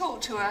ready to talk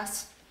to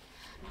us?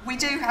 We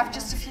do have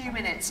just a few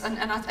minutes, and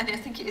I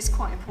think it is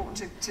quite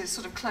important to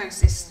sort of close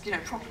this, you know,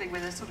 properly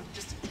with a sort of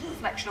just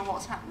reflection on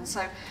what's happened.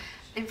 So,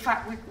 in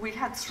fact, we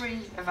had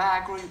three of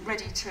our group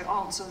ready to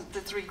answer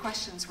the three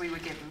questions we were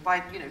given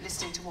by, you know,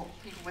 listening to what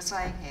people were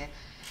saying here.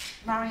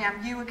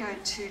 Mariam, you were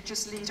going to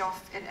just lead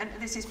off, and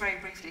this is very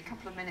briefly, a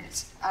couple of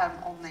minutes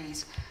on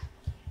these.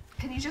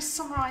 Can you just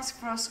summarise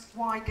for us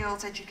why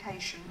girls'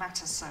 education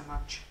matters so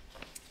much?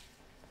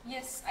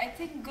 Yes, I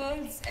think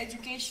girls'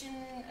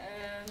 education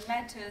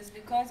matters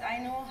because I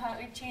know how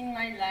it changed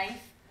my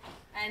life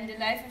and the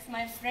life of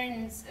my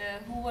friends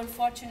who were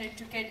fortunate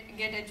to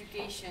get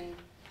education.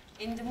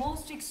 In the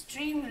most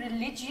extreme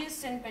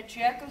religious and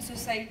patriarchal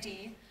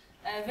society,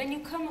 when you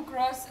come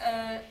across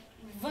a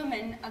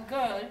woman, a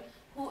girl,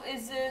 who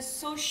is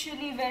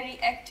socially very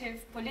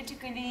active,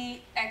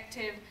 politically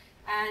active,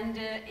 and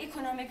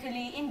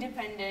economically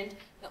independent,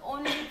 the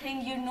only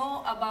thing you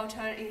know about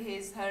her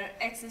is her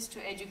access to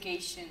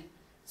education.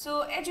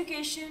 So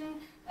education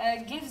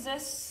gives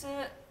us,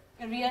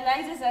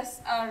 realizes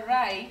us our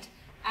right,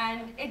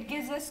 and it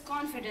gives us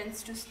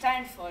confidence to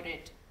stand for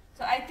it.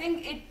 So I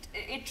think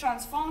it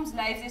transforms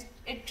lives,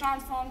 it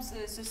transforms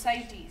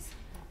societies.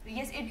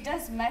 Yes, it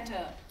does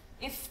matter.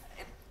 If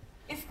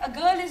a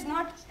girl is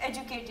not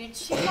educated,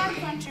 she can't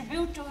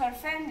contribute to her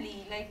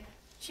family. Like,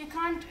 she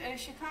can't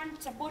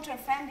support her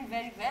family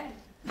very well.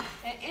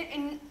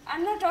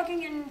 I'm not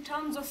talking in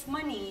terms of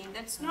money.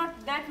 That's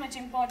not that much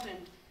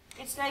important.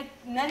 It's like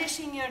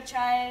nourishing your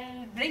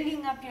child,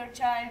 bringing up your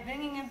child,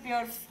 bringing up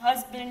your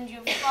husband,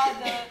 your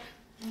father,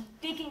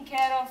 taking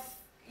care of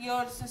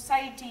your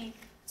society.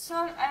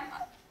 So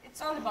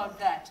it's all about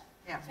that.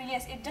 Yeah. So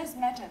yes, it does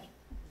matter.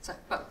 So,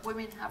 but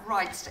women have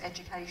rights to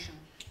education,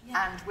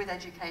 yeah. And with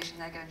education,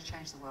 they're going to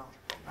change the world,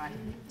 right?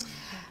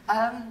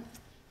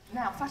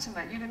 Now,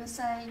 Fatima, you're going to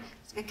say,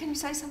 can you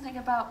say something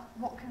about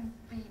what can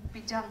be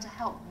done to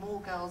help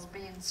more girls be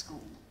in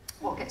school?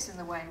 What gets in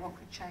the way? What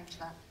could change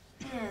that?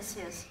 Yes,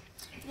 yes.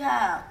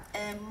 Yeah,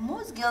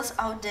 most girls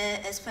out there,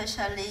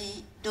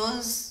 especially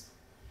those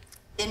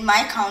in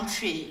my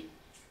country,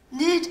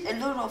 need a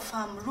lot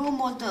of role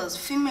models,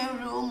 female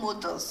role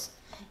models.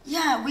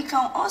 Yeah, we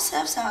can all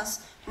serve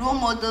as role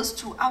models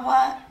to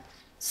our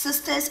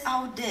sisters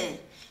out there.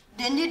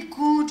 They need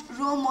good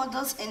role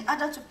models in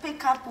order to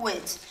pick up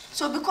with.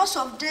 So because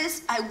of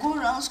this, I go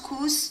around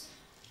schools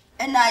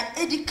and I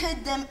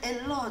educate them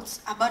a lot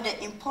about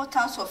the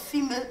importance of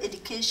female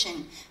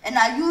education. And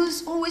I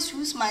always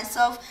use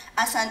myself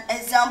as an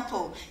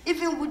example.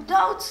 Even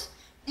without,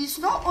 it's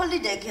not only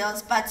the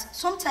girls, but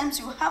sometimes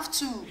you have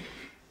to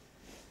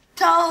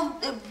tell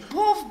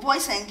both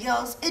boys and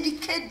girls,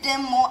 educate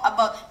them more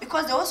about,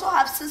 because they also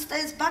have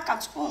sisters back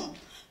at home.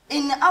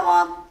 in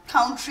our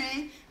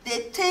country, they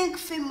think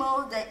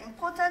female, the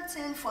important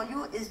thing for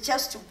you is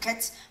just to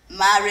get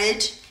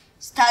married,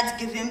 start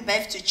giving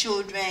birth to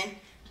children,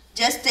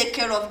 just take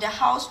care of the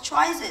house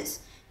choices.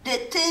 They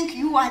think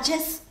you are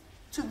just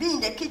to be in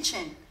the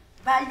kitchen.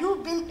 But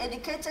you being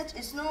educated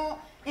is not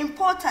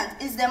important.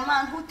 It's the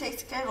man who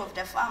takes care of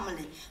the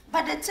family.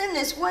 But the thing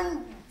is,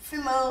 when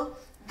female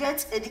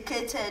gets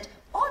educated,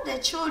 all the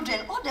children,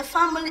 all the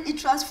family, it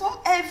transforms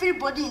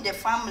everybody in the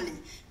family.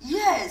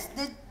 Yes,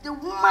 the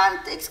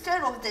woman takes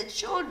care of the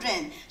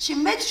children. She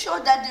makes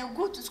sure that they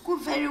go to school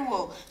very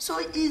well. So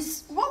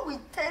it's when we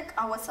take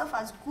ourselves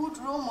as good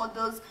role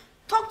models,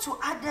 talk to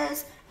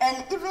others,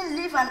 and even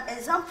live an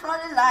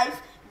exemplary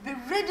life, be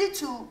ready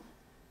to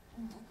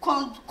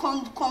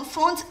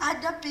confront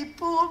other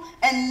people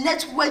and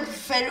network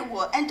very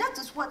well. And that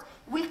is what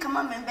we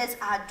CAMA members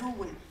are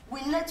doing.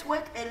 We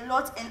network a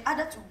lot in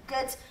order to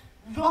get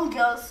young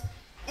girls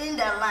in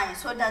their line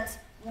so that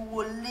we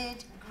will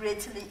lead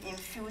greatly in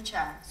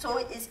future. So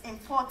it's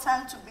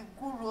important to be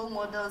good role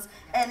models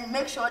and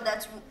make sure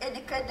that you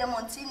educate them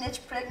on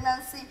teenage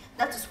pregnancy.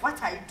 That is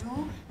what I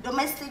do.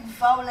 Domestic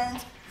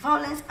violence,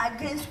 violence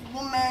against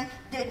women,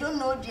 they don't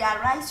know their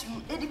rights.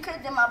 You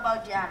educate them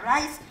about their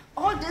rights.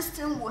 All this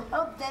thing will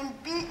help them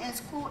be in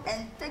school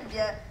and take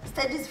their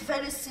studies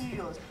very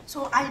serious.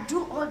 So I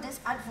do all this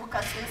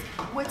advocacy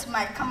with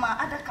my CAMA,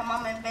 other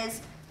CAMA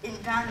members in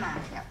Ghana.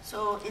 Yeah.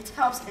 So it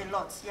helps a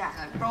lot. Yeah.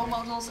 So role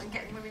models and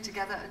getting women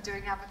together and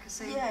doing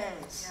advocacy.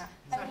 Yes.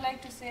 Yeah. I would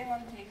like to say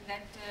one thing,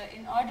 that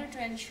in order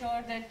to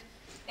ensure that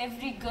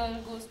every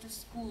girl goes to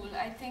school,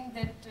 I think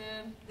that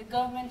the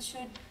government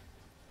should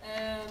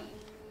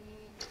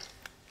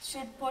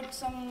put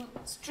some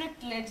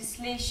strict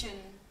legislation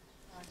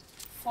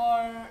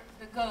for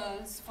the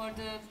girls, for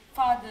the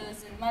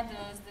fathers and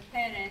mothers, the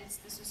parents,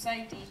 the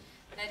society,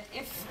 that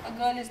if a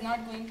girl is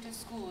not going to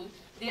school,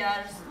 they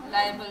are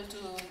liable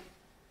to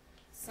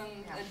some,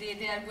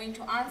 they are going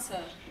to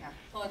answer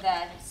for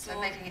that. So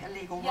making it a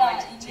legal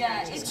right.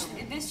 Yeah,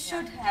 This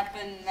should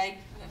happen. Like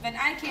when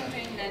I came to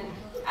England,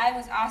 I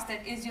was asked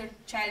that, is your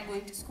child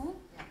going to school?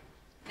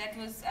 That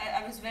was,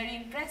 I was very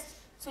impressed.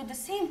 So the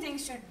same thing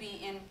should be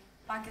in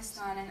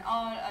Pakistan and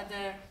all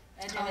other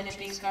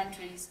developing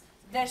countries.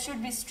 There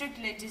should be strict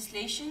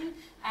legislation,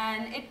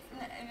 and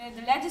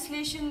the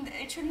legislation,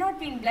 it should not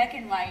be in black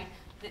and white.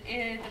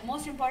 The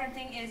most important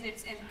thing is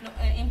its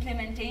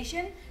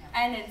implementation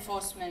and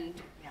enforcement.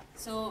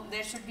 So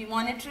there should be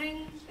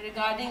monitoring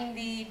regarding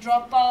the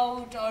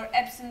dropout or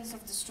absence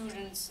of the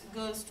students,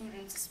 girl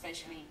students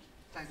especially.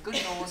 So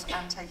good laws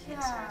and taking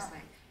it seriously.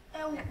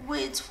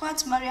 With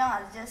what Mariam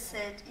has just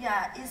said,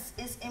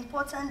 it's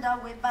important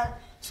that way, but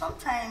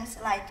sometimes,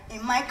 like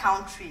in my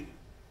country,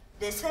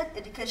 they said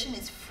education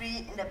is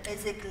free in the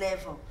basic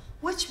level,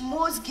 which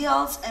most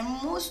girls and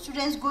most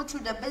students go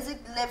through the basic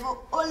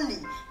level only.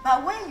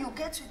 But when you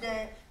get to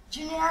the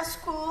junior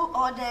school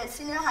or the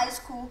senior high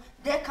school,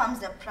 there comes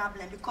the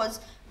problem, because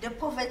the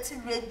poverty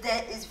rate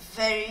there is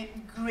very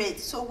great.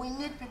 So we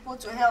need people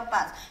to help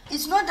us.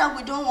 It's not that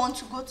we don't want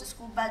to go to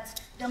school,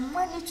 but the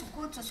money to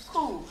go to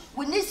school,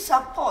 we need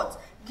support.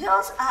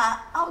 Girls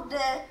are out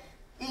there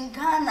in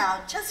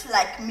Ghana, just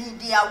like me,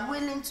 they are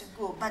willing to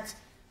go, but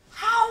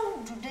how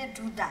do they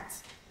do that?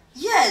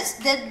 Yes,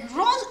 the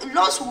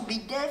laws will be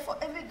there for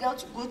every girl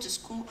to go to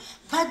school,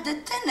 but the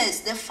thing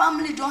is, the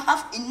family don't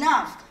have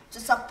enough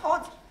to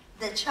support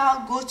the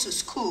child go to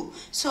school.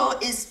 So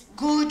it's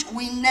good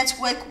we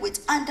network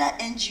with other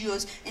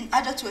NGOs in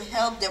order to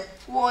help the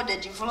poor, the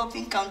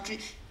developing country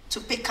to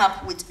pick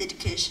up with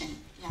education.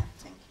 Yeah,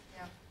 thank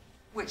you. Yeah.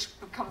 Which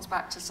comes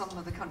back to some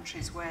of the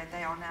countries where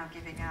they are now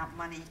giving out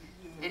money,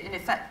 in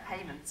effect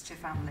payments to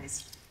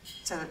families,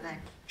 so that their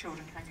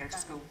children can go to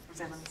school,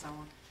 Brazil and so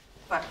on.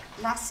 But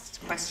last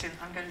question,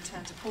 I'm going to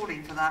turn to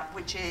Pauline for that,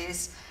 which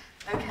is,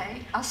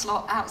 okay, us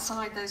lot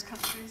outside those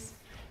countries.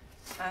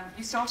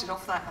 You started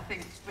off that, I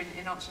think,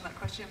 in answering that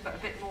question, but a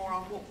bit more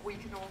on what we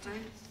can all do.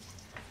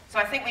 So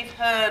I think we've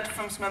heard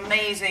from some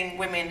amazing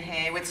women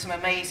here with some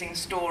amazing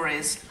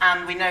stories,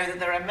 and we know that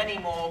there are many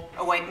more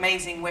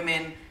amazing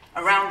women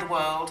around the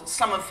world,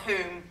 some of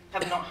whom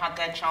have not had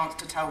their chance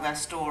to tell their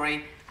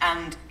story,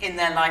 and in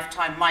their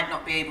lifetime might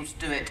not be able to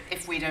do it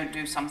if we don't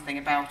do something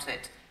about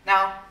it.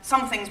 Now,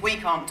 some things we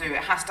can't do,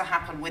 it has to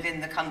happen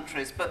within the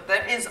countries, but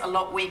there is a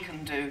lot we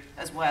can do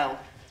as well.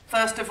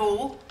 First of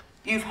all,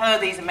 you've heard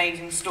these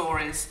amazing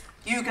stories.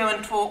 You go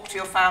and talk to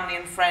your family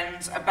and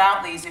friends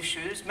about these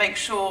issues. Make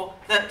sure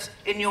that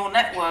in your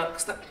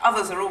networks that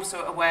others are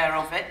also aware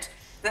of it,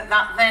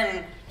 that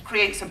then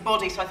creates a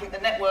body. So I think the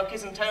network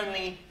shouldn't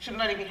only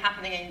be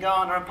happening in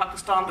Ghana and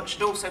Pakistan, but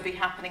should also be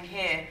happening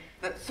here.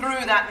 That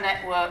through that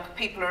network,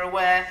 people are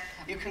aware.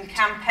 You can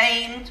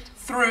campaign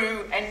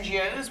through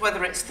NGOs,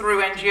 whether it's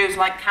through NGOs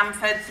like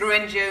Camfed, through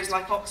NGOs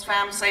like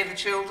Oxfam, Save the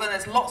Children.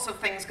 There's lots of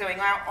things going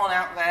on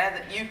out there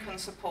that you can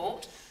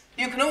support.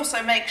 You can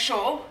also make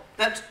sure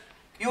that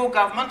your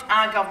government,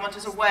 our government,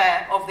 is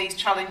aware of these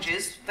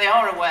challenges. They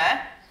are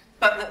aware,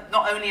 but that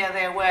not only are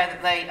they aware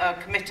that they are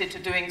committed to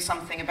doing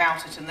something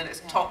about it and that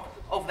it's top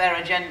of their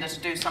agenda to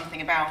do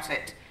something about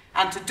it,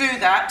 And to do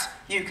that,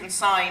 you can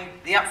sign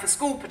the Up for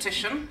School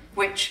petition,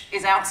 which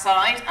is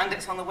outside and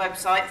it's on the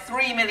website.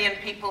 3 million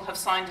people have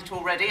signed it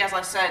already. As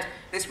I said,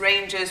 this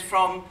ranges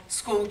from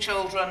school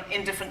children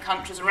in different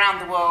countries around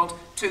the world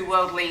to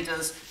world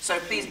leaders. So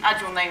please add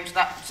your name to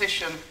that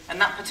petition. And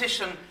that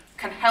petition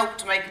can help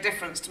to make a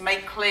difference, to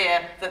make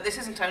clear that this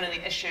isn't only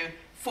an issue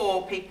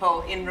for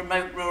people in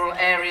remote rural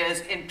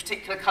areas in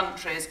particular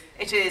countries.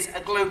 It is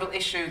a global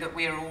issue that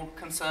we are all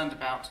concerned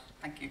about.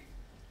 Thank you.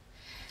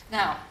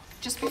 Now,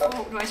 just before,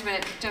 wait a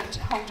minute, don't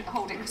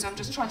hold it, because I'm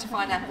just trying to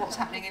find out what's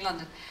happening in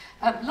London.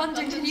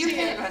 London, can you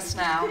hear us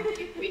now?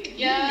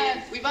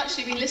 Yeah, we've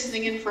actually been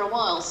listening in for a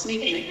while,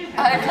 sneakily.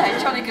 Okay,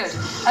 jolly good.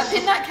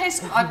 In that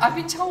case, I've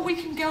been told we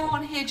can go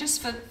on here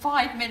just for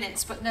 5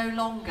 minutes, but no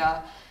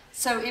longer.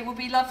 So it would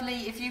be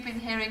lovely if you've been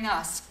hearing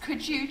us.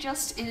 Could you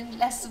just, in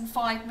less than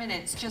 5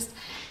 minutes, just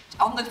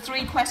on the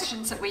 3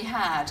 questions that we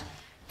had,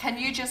 can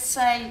you just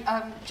say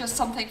just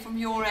something from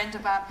your end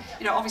about,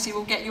 obviously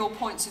we'll get your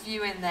points of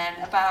view in then,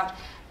 about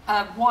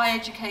why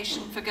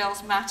education for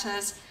girls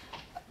matters,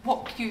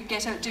 what you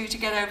do to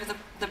get over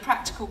the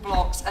practical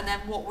blocks, and then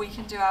what we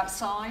can do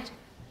outside?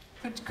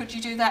 Could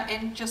you do that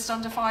in just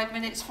under 5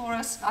 minutes for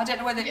us? I don't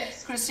know whether,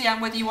 yes. Christiane,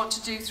 whether you want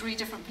to do 3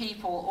 different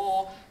people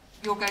or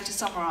you're going to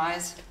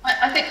summarise.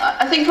 I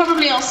think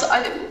probably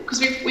because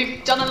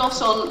we've done a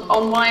lot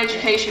on why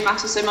education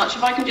matters so much.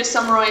 If I can just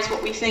summarise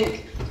what we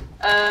think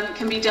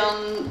can be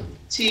done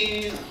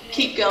to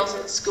keep girls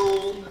in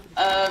school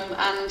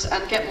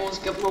and get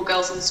more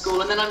girls in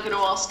school, and then I'm going to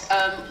ask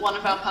one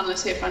of our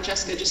panellists here,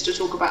 Francesca, just to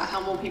talk about how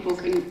more people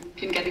can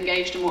get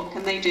engaged and what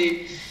can they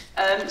do.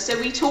 So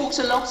we talked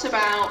a lot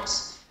about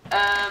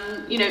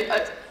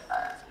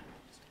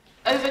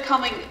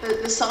overcoming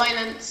the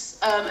silence,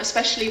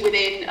 especially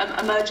within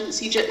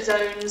emergency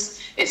zones.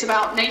 It's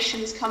about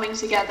nations coming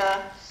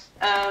together.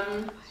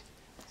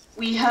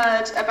 We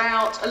heard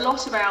a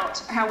lot about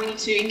how we need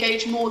to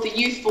engage more the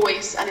youth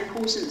voice and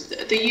importance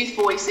the youth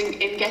voice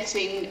in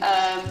getting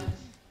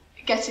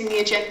the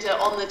agenda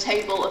on the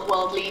table of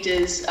world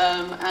leaders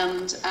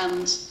and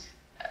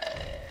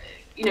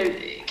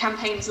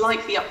campaigns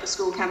like the Up for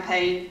School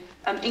campaign.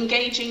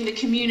 Engaging the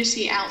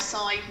community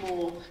outside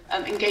more,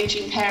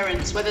 engaging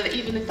parents,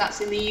 even if that's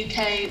in the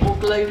UK or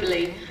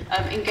globally,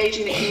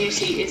 engaging the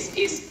community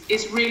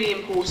is really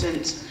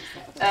important.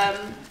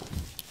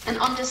 And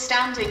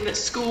understanding that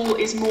school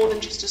is more than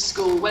just a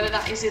school, whether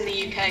that is in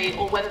the UK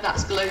or whether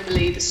that's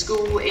globally. The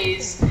school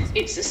it's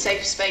a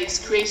safe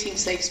space, creating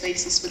safe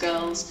spaces for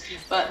girls,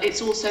 but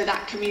it's also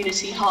that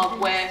community hub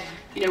where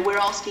we're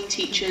asking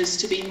teachers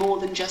to be more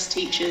than just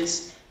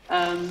teachers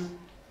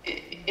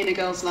in a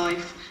girl's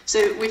life.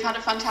 So we've had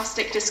a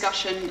fantastic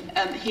discussion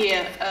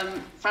here.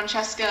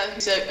 Francesca,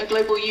 who's a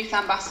global youth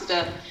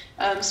ambassador,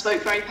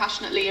 spoke very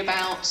passionately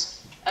about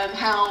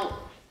how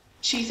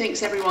she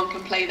thinks everyone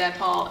can play their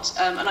part,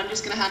 and I'm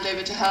just going to hand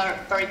over to her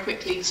very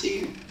quickly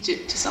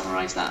to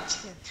summarise that.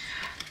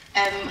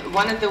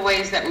 One of the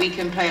ways that we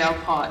can play our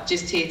part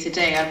just here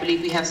today, I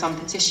believe we have some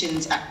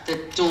petitions at the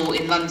door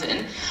in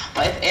London,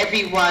 but if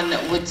everyone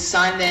would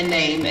sign their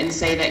name and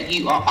say that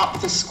you are up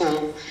for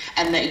school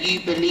and that you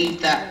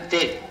believe that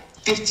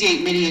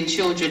 58 million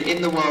children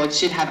in the world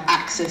should have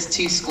access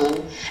to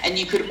school, and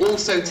you could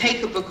also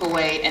take a book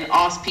away and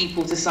ask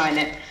people to sign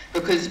it,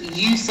 because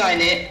you sign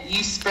it,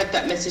 you spread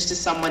that message to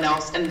someone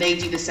else, and they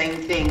do the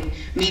same thing,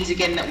 means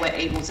again that we're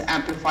able to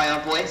amplify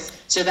our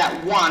voice, so that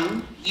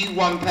one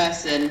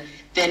person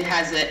then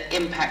has an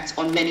impact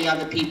on many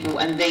other people,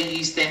 and they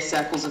use their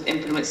circles of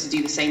influence to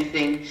do the same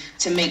thing,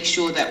 to make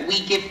sure that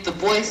we give the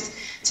voice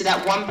to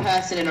that one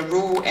person in a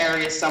rural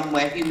area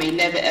somewhere who may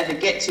never ever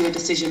get to a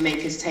decision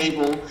maker's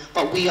table,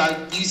 but we are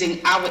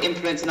using our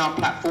influence and our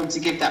platform to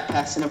give that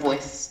person a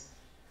voice.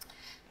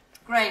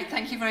 Great,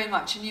 thank you very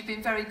much, and you've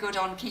been very good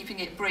on keeping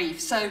it brief.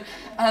 So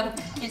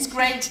it's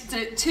great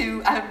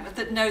to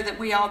know that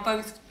we are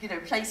both,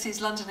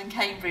 places, London and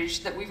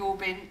Cambridge, that we've all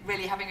been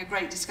really having a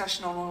great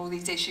discussion on all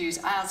these issues.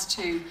 As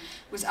to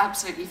was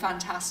absolutely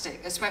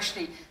fantastic,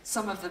 especially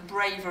some of the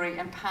bravery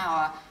and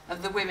power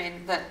of the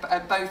women that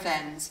at both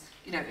ends,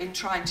 in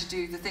trying to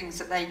do the things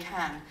that they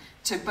can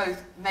to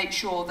both make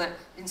sure that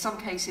in some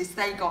cases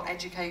they got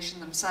education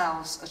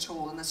themselves at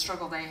all and the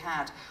struggle they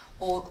had,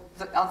 or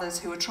the others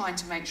who are trying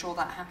to make sure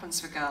that happens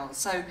for girls.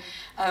 So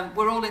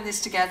we're all in this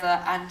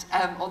together, and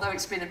although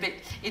it's been a bit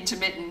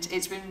intermittent,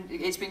 it's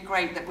been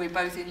great that we're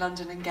both in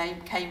London and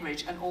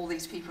Cambridge, and all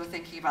these people are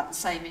thinking about the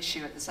same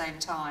issue at the same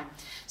time.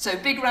 So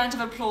big round of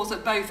applause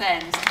at both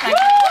ends. Thank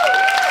you.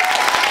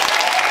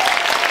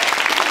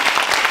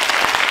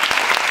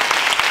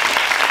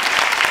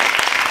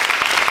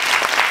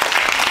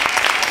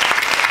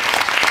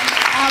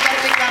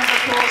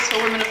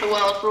 For Women of the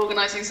World for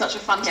organising such a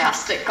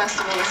fantastic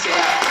festival this year.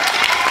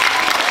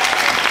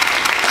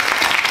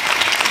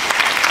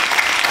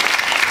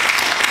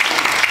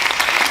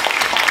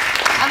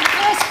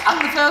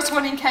 And the first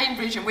one in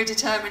Cambridge, and we're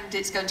determined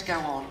it's going to go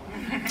on.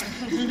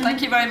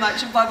 Thank you very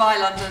much, and bye-bye,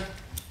 London.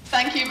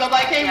 Thank you,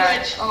 bye-bye,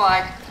 Cambridge. Yeah, all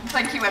right,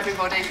 thank you,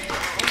 everybody.